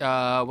chat?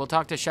 We'll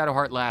talk to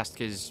Shadowheart last,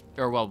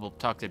 we'll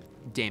talk to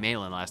Dame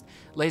Aelin last.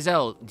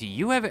 Lae'zel, do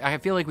you have... I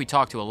feel like we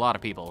talked to a lot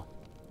of people.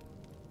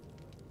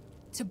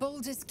 To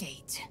Baldur's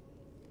Gate.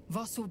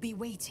 Voss will be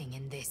waiting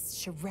in this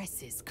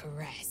Sharess's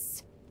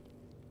caress.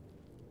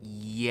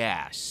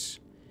 Yes.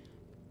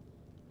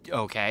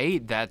 Okay,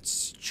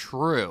 that's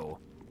true.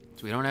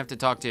 So we don't have to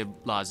talk to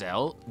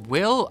Lae'zel.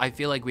 Will, I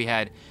feel like we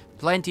had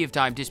plenty of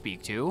time to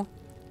speak to.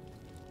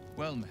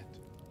 Well met.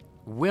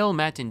 Will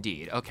met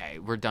indeed. Okay,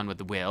 we're done with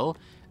the will.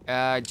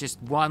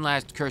 Just one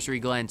last cursory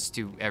glance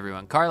to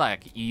everyone.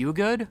 Karlach, you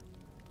good?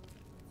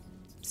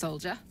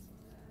 Soldier.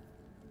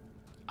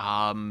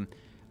 I'm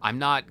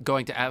not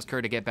going to ask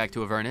her to get back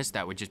to Avernus.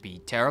 That would just be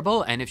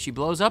terrible. And if she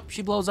blows up,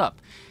 she blows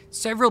up.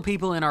 Several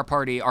people in our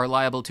party are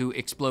liable to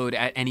explode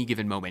at any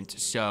given moment.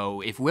 So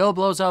if Will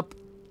blows up,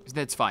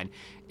 that's fine.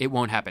 It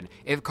won't happen.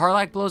 If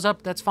Karlach blows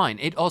up, that's fine.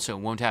 It also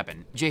won't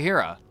happen.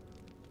 Jaheira.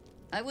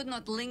 I would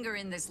not linger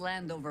in this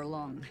land over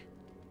long.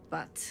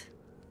 But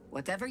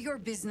whatever your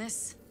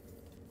business,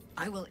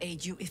 I will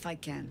aid you if I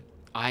can.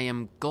 I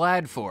am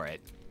glad for it.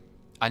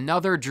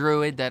 Another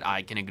druid that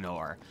I can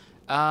ignore.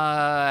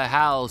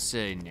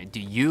 Halsin,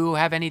 do you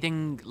have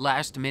anything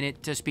last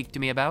minute to speak to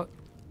me about?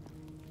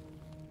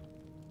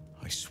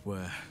 I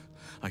swear,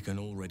 I can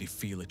already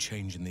feel a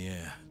change in the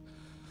air.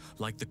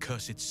 Like the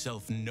curse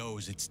itself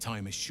knows its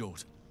time is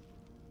short.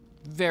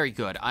 Very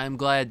good. I'm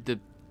glad the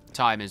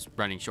time is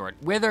running short.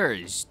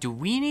 Withers, do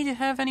we need to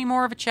have any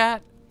more of a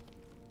chat?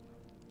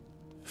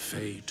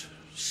 Fate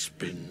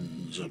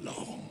spins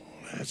along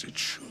as it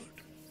should.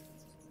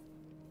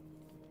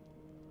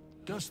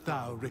 Dost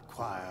thou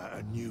require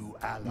a new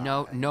ally?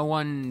 No, no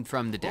one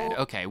from the dead.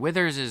 Okay,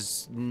 Withers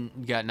is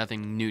got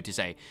nothing new to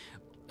say.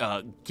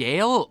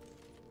 Gale?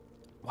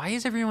 Why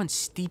is everyone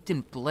steeped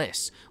in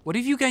bliss? What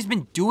have you guys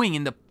been doing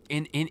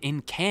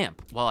in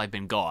camp while I've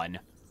been gone?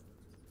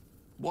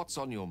 What's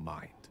on your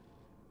mind?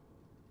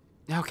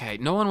 Okay,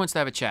 no one wants to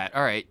have a chat.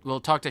 All right,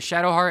 we'll talk to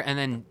Shadowheart and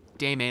then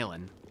Dame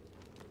Aelin.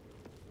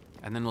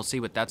 And then we'll see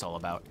what that's all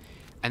about.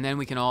 And then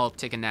we can all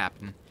take a nap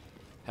and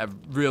have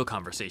real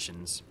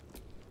conversations.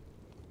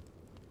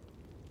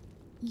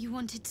 You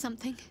wanted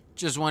something?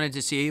 Just wanted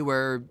to see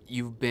where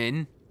you've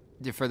been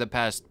for the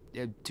past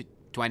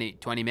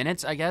 20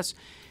 minutes, I guess.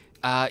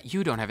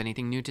 You don't have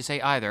anything new to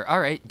say either. All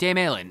right, Dame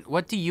Aelin,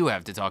 what do you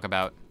have to talk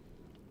about?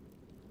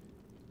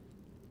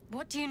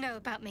 What do you know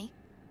about me?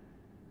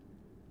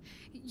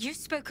 You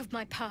spoke of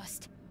my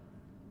past,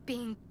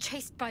 being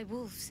chased by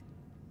wolves.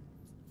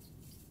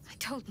 I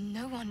told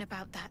no one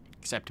about that.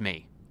 Except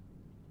me.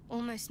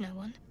 Almost no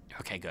one.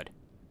 Okay, good.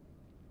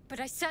 But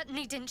I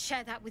certainly didn't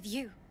share that with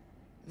you.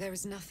 There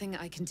is nothing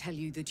I can tell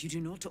you that you do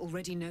not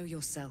already know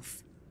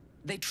yourself.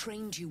 They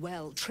trained you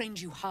well, trained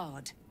you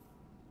hard.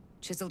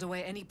 Chiseled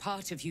away any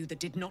part of you that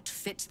did not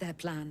fit their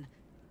plan.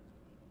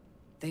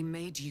 They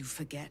made you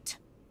forget.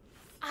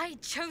 I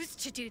chose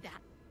to do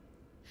that.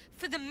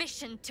 For the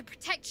mission to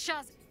protect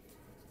Shaz.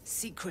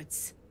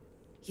 Secrets.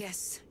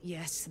 Yes,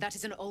 yes, that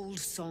is an old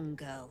song,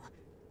 girl.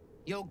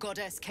 Your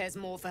goddess cares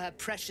more for her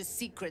precious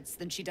secrets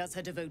than she does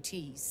her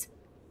devotees.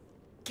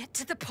 Get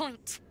to the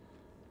point.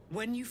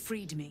 When you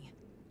freed me,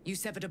 you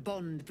severed a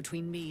bond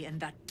between me and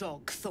that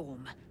dog,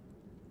 Thorm.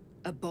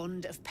 A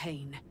bond of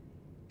pain.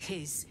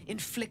 His,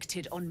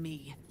 inflicted on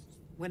me.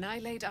 When I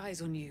laid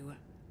eyes on you,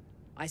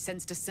 I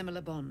sensed a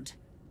similar bond.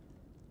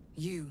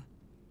 You,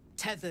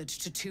 tethered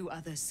to two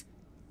others.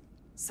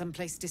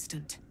 Someplace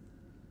distant.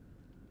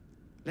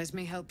 Let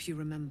me help you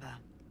remember.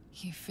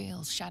 You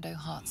feel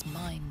Shadowheart's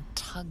mind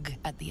tug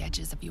at the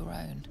edges of your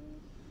own.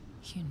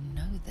 You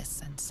know this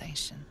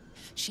sensation.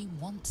 She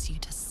wants you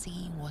to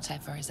see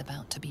whatever is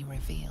about to be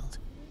revealed.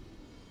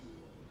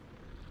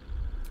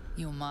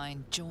 Your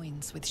mind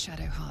joins with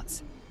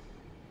Shadowheart's.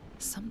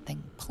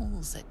 Something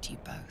pulls at you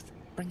both,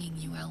 bringing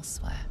you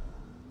elsewhere.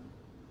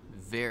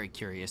 Very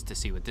curious to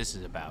see what this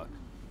is about.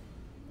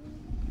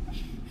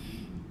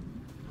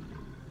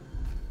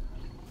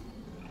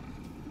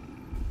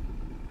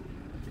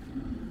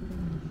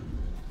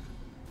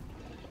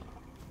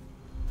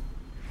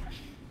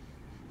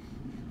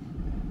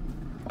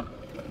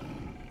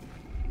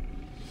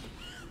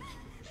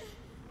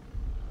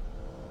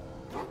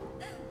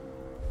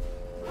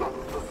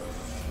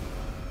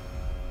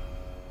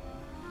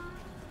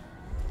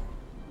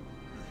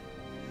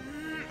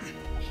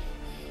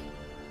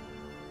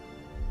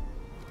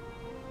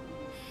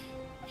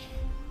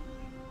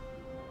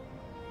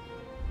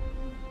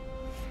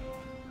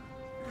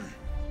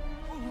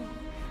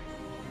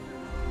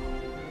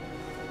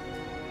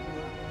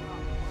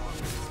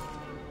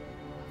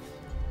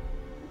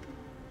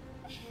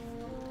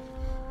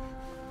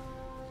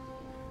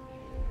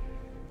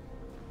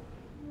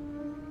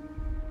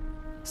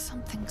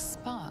 Something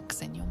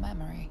sparks in your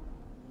memory.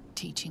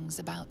 Teachings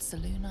about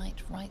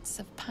Selûnite rites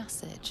of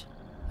passage,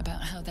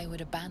 about how they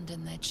would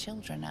abandon their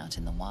children out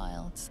in the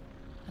wilds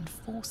and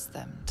force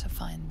them to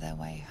find their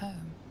way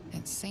home.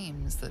 It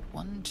seems that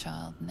one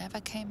child never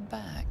came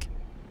back.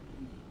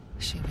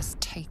 She was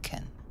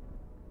taken.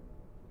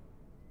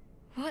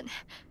 What?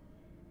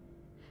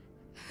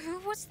 Who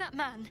was that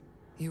man?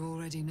 You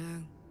already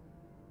know.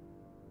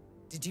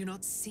 Did you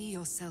not see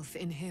yourself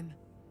in him?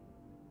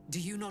 Do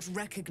you not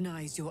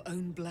recognize your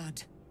own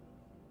blood?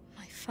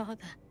 My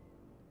father.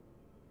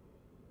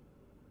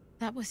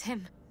 That was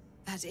him.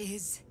 That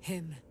is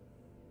him.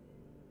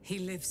 He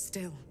lives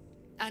still.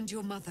 And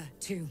your mother,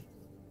 too.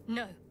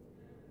 No.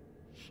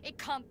 It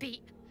can't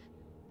be.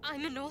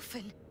 I'm an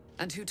orphan.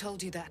 And who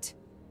told you that?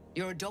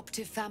 Your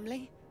adoptive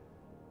family?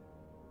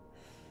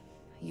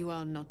 You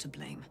are not to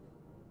blame.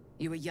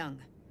 You were young,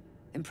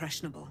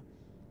 impressionable.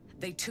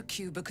 They took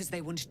you because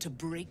they wanted to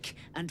break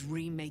and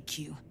remake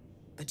you.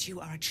 But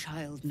you are a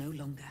child no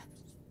longer.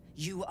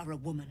 You are a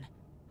woman.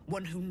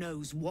 One who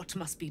knows what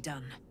must be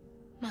done.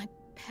 My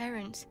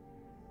parents.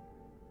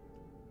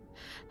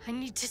 I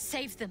need to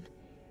save them.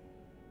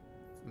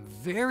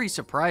 Very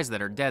surprised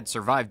that her dad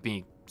survived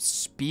being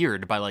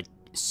speared by like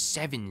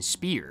 7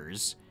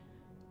 spears.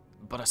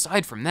 But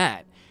aside from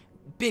that,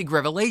 big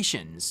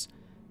revelations.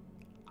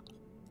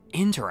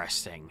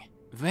 Interesting.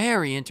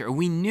 Very interesting.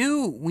 We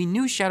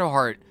knew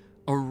Shadowheart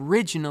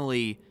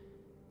originally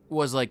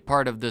was like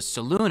part of the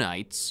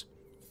Selûnites,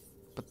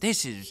 but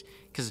this is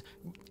because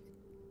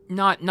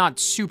not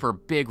super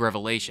big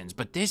revelations,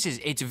 but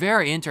it's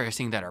very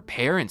interesting that her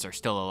parents are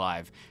still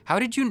alive. How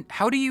do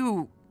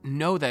you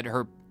know that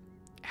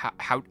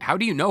how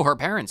do you know her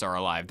parents are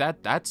alive?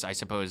 That's I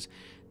suppose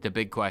the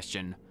big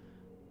question.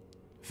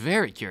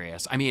 Very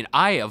curious. I mean,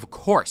 I of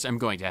course am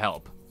going to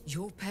help.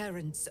 Your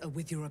parents are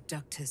with your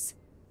abductors.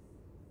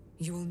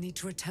 You will need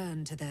to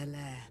return to their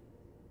lair.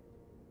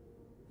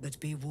 But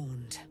be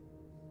warned.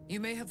 You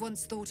may have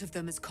once thought of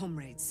them as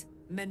comrades,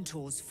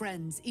 mentors,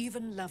 friends,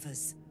 even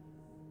lovers.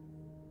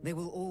 They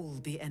will all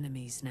be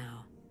enemies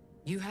now.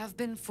 You have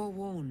been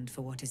forewarned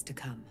for what is to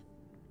come,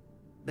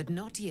 but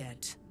not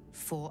yet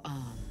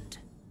forearmed.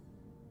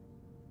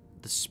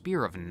 The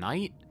Spear of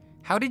Night?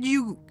 How did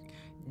you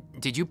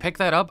pick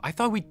that up? I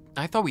thought we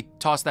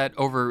tossed that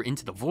over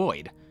into the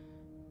void.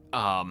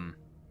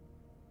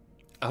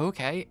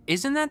 Okay.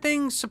 Isn't that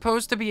thing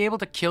supposed to be able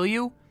to kill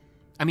you?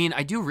 I mean,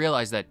 I do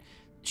realize that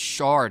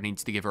Shar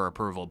needs to give her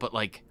approval, but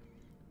like,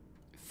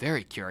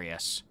 very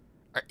curious.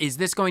 Is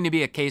this going to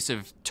be a case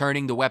of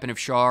turning the weapon of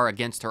Shar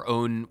against her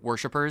own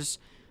worshippers?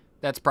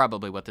 That's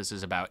probably what this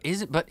is about.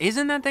 But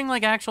isn't that thing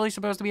like actually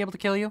supposed to be able to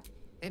kill you?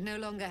 It no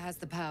longer has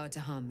the power to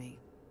harm me,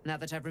 now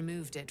that I've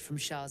removed it from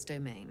Shar's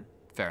domain.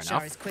 Fair enough.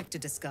 Shar is quick to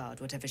discard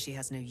whatever she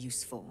has no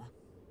use for.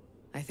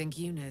 I think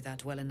you know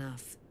that well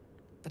enough.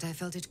 But I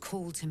felt it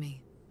call to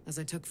me as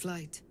I took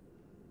flight.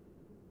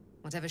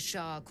 Whatever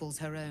Shar calls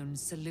her own,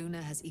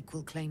 Selûne has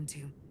equal claim to.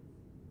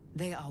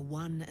 They are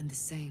one and the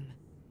same.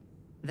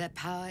 Their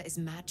power is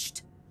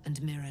matched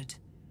and mirrored.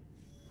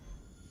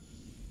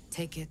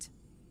 Take it.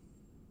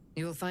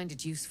 You will find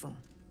it useful.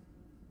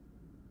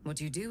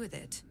 What you do with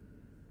it,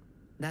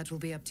 that will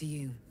be up to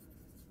you.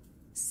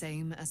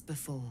 Same as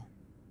before.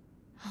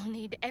 I'll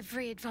need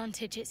every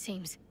advantage, it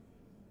seems.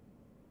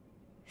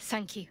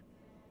 Thank you.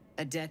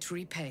 A debt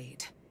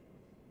repaid.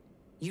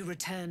 You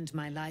returned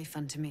my life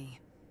unto me.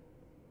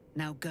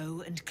 Now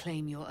go and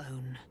claim your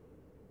own.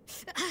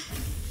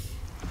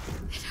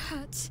 It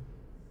hurts.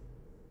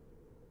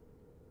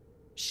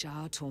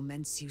 Shar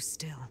torments you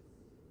still.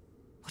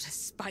 What a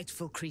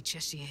spiteful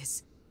creature she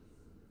is.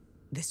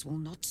 This will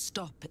not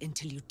stop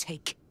until you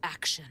take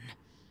action.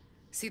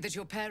 See that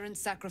your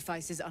parents'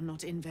 sacrifices are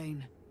not in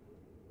vain.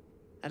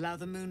 Allow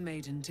the Moon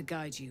Maiden to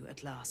guide you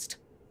at last.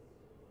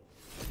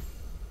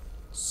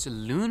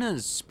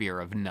 Selûne's Spear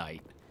of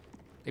Night.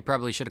 They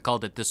probably should have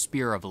called it the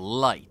Spear of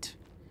Light.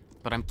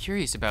 But I'm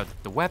curious about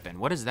the weapon.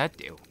 What does that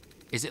do?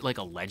 Is it like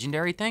a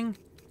legendary thing?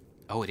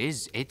 Oh, it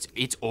is.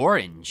 It's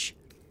orange.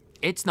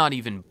 It's not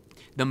even...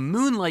 The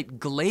Moonlight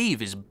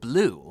Glaive is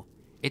blue.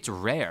 It's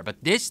rare,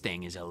 but this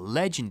thing is a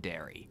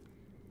legendary.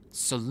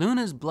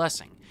 Selûne's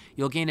Blessing.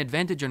 You'll gain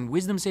advantage on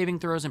wisdom saving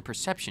throws and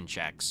perception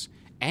checks.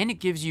 And it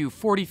gives you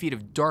 40 feet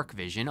of dark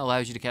vision,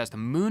 allows you to cast a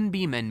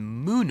Moonbeam and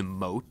Moon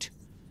Mote.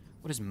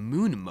 What is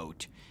Moon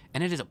Mote?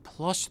 And it is a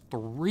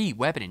 +3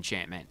 weapon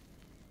enchantment.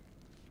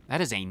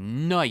 That is a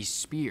nice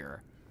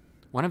spear.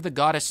 One of the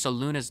goddess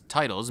Selûne's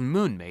titles,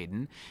 Moon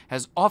Maiden,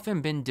 has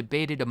often been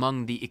debated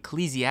among the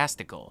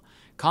ecclesiastical.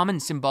 Common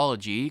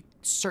symbology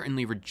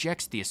certainly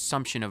rejects the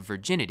assumption of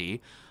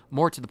virginity.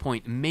 More to the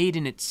point,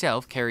 maiden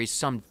itself carries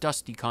some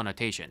dusty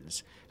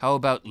connotations. How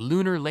about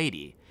Lunar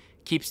Lady?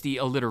 Keeps the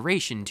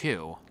alliteration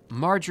too.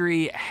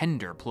 Marjorie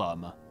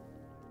Henderplum.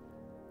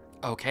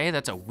 Okay,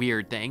 that's a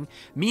weird thing.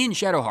 Me and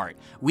Shadowheart,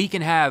 we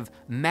can have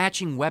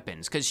matching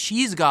weapons, because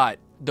she's got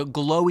the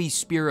glowy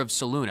Spear of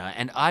Selûne,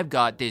 and I've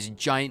got this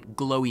giant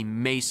glowy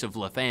Mace of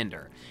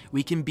Lathander.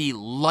 We can be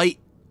light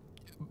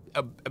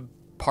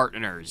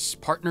partners.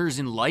 Partners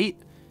in light?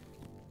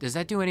 Does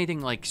that do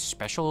anything, like,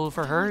 special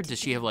for her? Does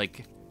she have,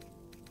 like...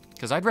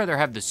 Because I'd rather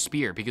have the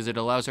spear, because it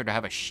allows her to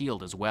have a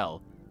shield as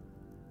well.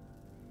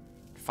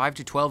 5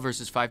 to 12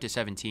 versus 5 to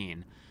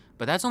 17.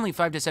 But that's only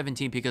 5 to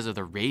 17 because of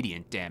the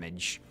radiant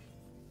damage.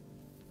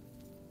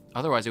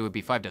 Otherwise, it would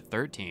be 5 to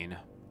 13.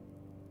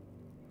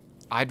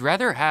 I'd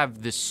rather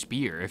have the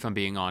spear, if I'm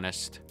being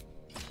honest.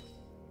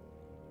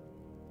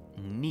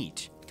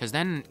 Neat. Because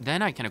then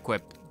I can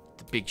equip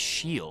the big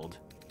shield.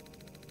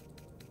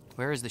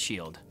 Where is the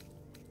shield?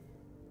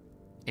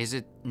 Is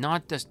it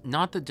not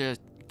the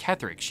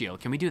Ketheric shield?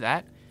 Can we do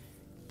that?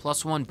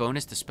 +1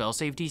 bonus to spell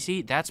save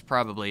DC? That's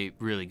probably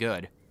really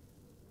good.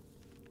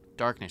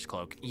 Darkness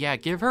Cloak. Yeah,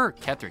 give her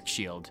Ketheric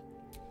shield.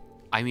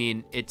 I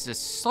mean, it's a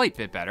slight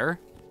bit better.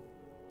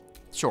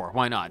 Sure,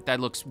 why not? That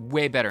looks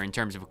way better in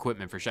terms of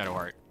equipment for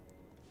Shadowheart.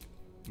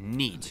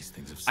 Neat.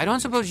 I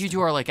don't suppose you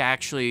two are, like,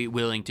 actually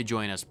willing to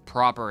join us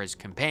proper as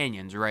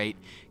companions, right?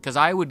 Because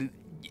I would,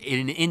 in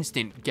an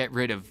instant, get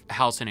rid of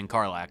Halsin and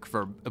Karlach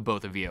for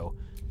both of you.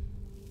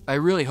 I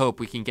really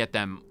hope we can get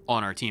them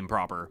on our team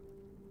proper.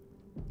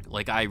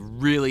 Like, I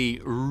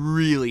really,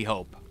 really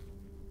hope.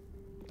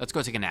 Let's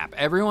go take a nap.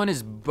 Everyone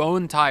is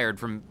bone tired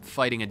from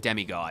fighting a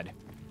demigod.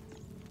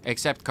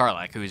 Except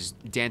Karlach, who's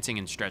dancing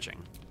and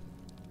stretching.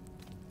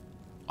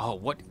 Oh,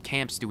 what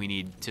camps do we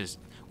need to...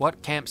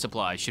 What camp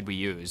supplies should we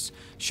use?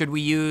 Should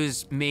we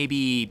use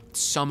maybe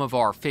some of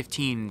our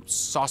 15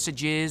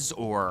 sausages,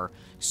 or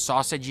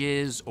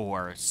sausages,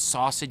 or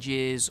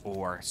sausages,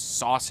 or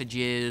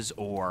sausages,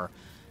 or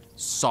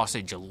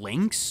sausage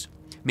links?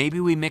 Maybe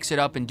we mix it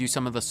up and do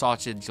some of the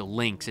sausage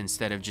links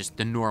instead of just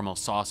the normal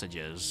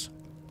sausages.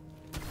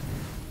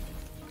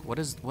 What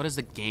does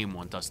the game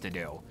want us to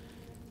do?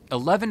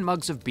 11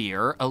 mugs of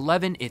beer,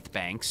 11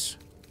 Ithbanks,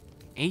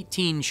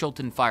 18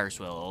 Shulton fire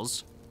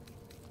swills.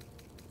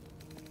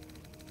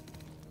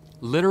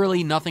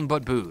 Literally nothing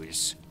but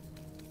booze.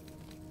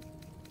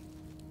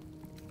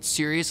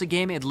 Seriously,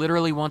 game? It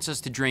literally wants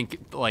us to drink,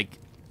 like,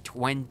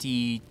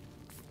 20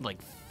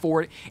 like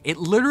 40. It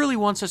literally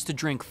wants us to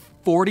drink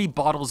 40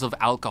 bottles of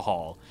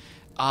alcohol.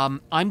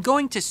 I'm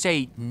going to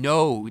say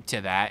no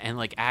to that and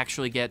like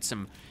actually get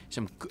some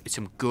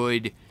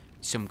good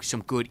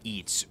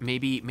eats.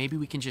 Maybe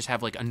we can just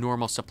have like a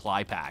normal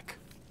supply pack.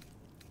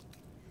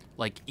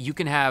 Like you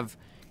can have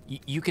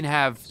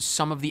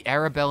some of the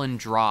Arabellan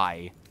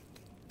dry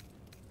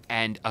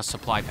and a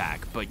supply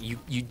pack, but you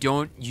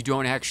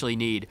don't actually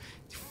need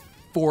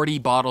 40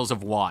 bottles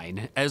of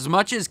wine. As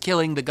much as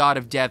killing the god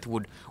of death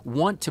would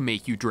want to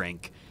make you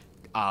drink,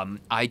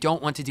 I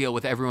don't want to deal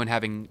with everyone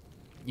having,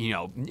 you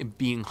know,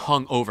 being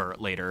hung over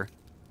later.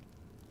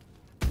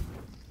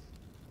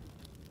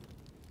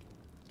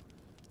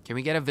 Can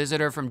we get a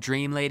visitor from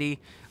Dream Lady?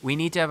 We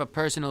need to have a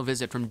personal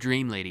visit from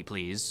Dream Lady,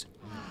 please.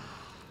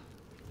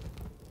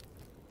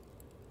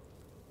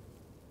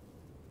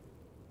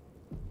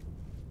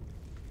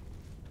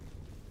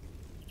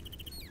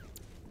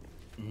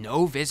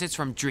 No visits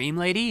from Dream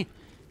Lady?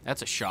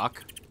 That's a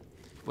shock.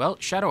 Well,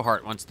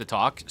 Shadowheart wants to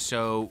talk,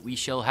 so we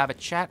shall have a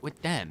chat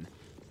with them.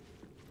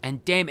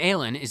 And Dame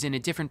Aelin is in a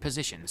different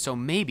position, so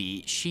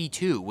maybe she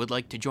too would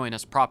like to join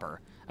us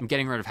proper. I'm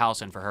getting rid of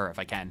Halsin for her if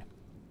I can.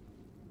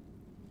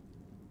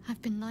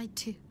 I've been lied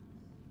to.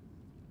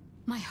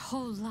 My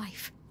whole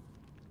life.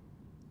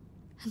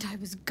 And I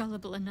was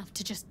gullible enough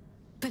to just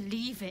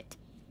believe it.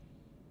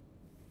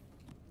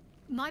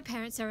 My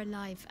parents are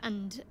alive,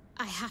 and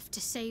I have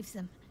to save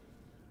them.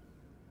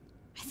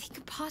 I think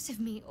a part of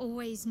me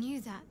always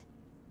knew that.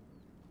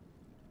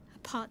 A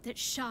part that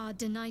Shah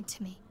denied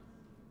to me.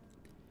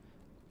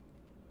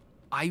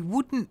 I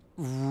wouldn't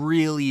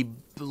really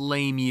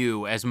blame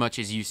you as much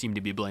as you seem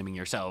to be blaming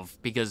yourself,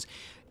 because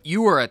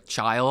you were a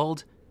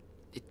child,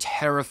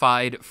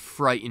 terrified,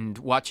 frightened,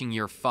 watching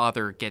your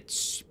father get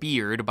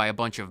speared by a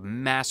bunch of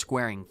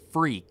mask-wearing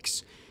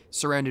freaks,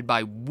 surrounded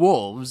by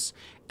wolves,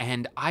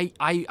 and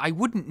I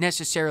wouldn't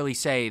necessarily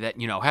say that,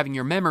 you know, having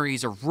your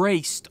memories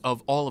erased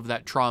of all of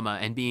that trauma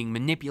and being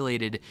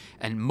manipulated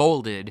and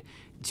molded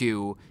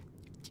to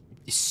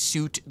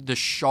suit the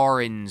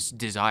Sharin's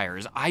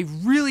desires, I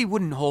really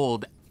wouldn't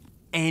hold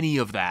any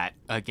of that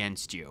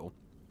against you.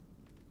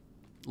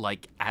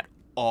 Like, at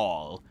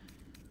all.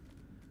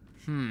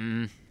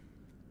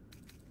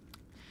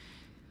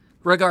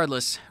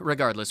 Regardless,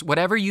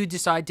 whatever you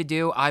decide to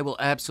do, I will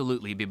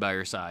absolutely be by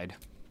your side.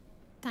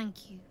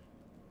 Thank you.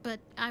 But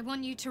I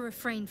want you to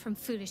refrain from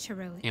foolish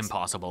heroics.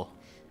 Impossible.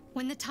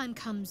 When the time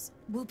comes,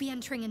 we'll be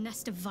entering a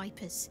nest of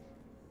vipers.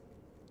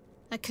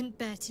 I couldn't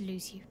bear to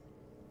lose you.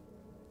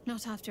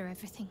 Not after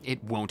everything.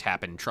 It won't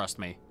happen, trust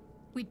me.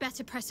 We'd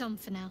better press on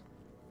for now,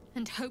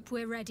 and hope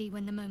we're ready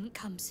when the moment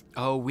comes.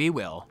 Oh, we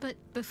will. But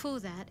before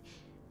that,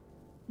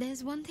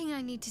 there's one thing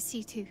I need to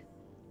see to.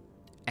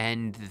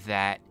 And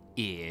that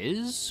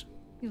is?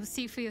 You'll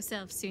see for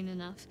yourself soon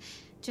enough.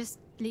 Just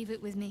leave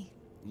it with me.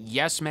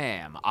 Yes,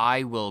 ma'am.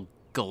 I will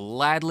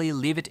gladly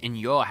leave it in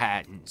your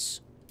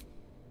hands.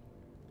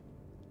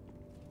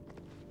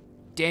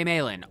 Dame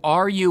Aelin,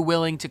 are you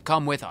willing to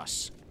come with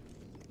us?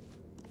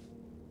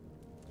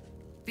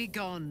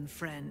 Begone,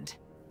 friend.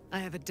 I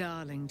have a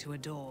darling to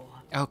adore.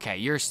 Okay,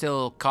 you're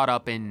still caught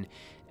up in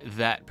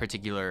that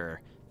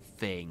particular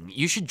thing.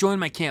 You should join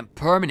my camp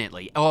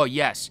permanently. Oh,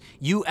 yes.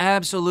 You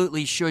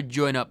absolutely should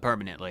join up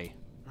permanently.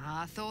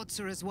 Our thoughts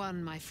are as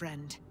one, my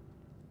friend.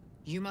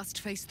 You must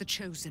face the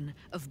chosen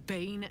of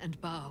Bane and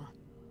Baal.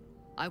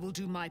 I will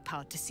do my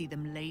part to see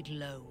them laid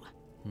low.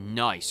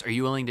 Nice. Are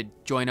you willing to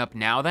join up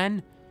now,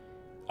 then?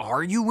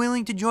 Are you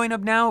willing to join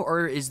up now,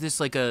 or is this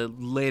like a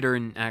later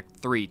in Act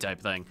 3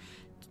 type thing?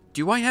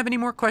 Do I have any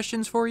more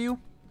questions for you?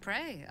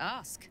 Pray,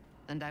 ask,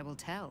 and I will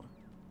tell.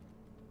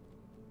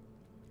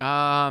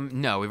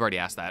 No, we've already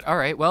asked that. All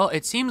right, well,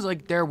 it seems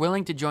like they're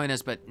willing to join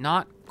us, but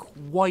not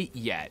quite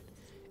yet.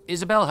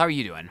 Isabel, how are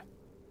you doing?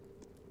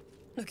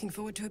 Looking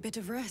forward to a bit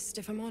of rest,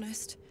 if I'm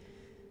honest.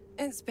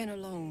 It's been a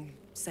long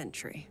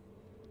century.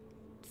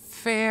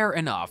 Fair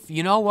enough.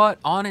 You know what?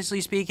 Honestly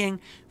speaking,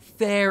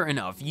 fair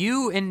enough.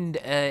 You and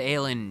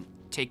Aelin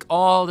take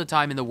all the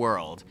time in the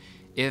world.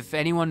 If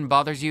anyone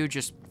bothers you,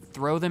 just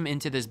throw them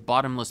into this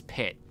bottomless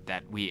pit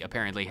that we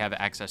apparently have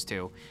access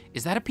to.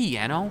 Is that a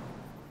piano?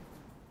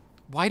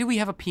 Why do we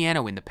have a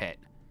piano in the pit?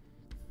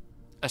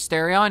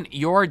 Asterion,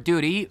 your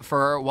duty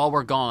for while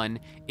we're gone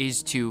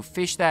is to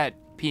fish that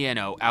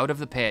piano out of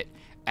the pit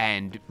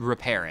and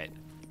repair it.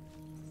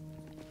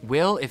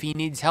 Will, if he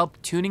needs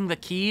help tuning the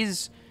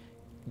keys,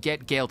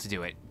 get Gale to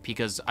do it,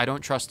 because I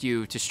don't trust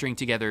you to string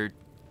together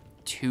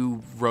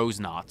 2 rose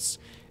knots.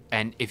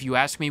 And if you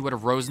ask me what a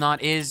rose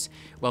knot is,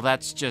 well,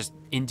 that's just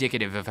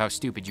indicative of how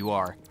stupid you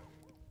are.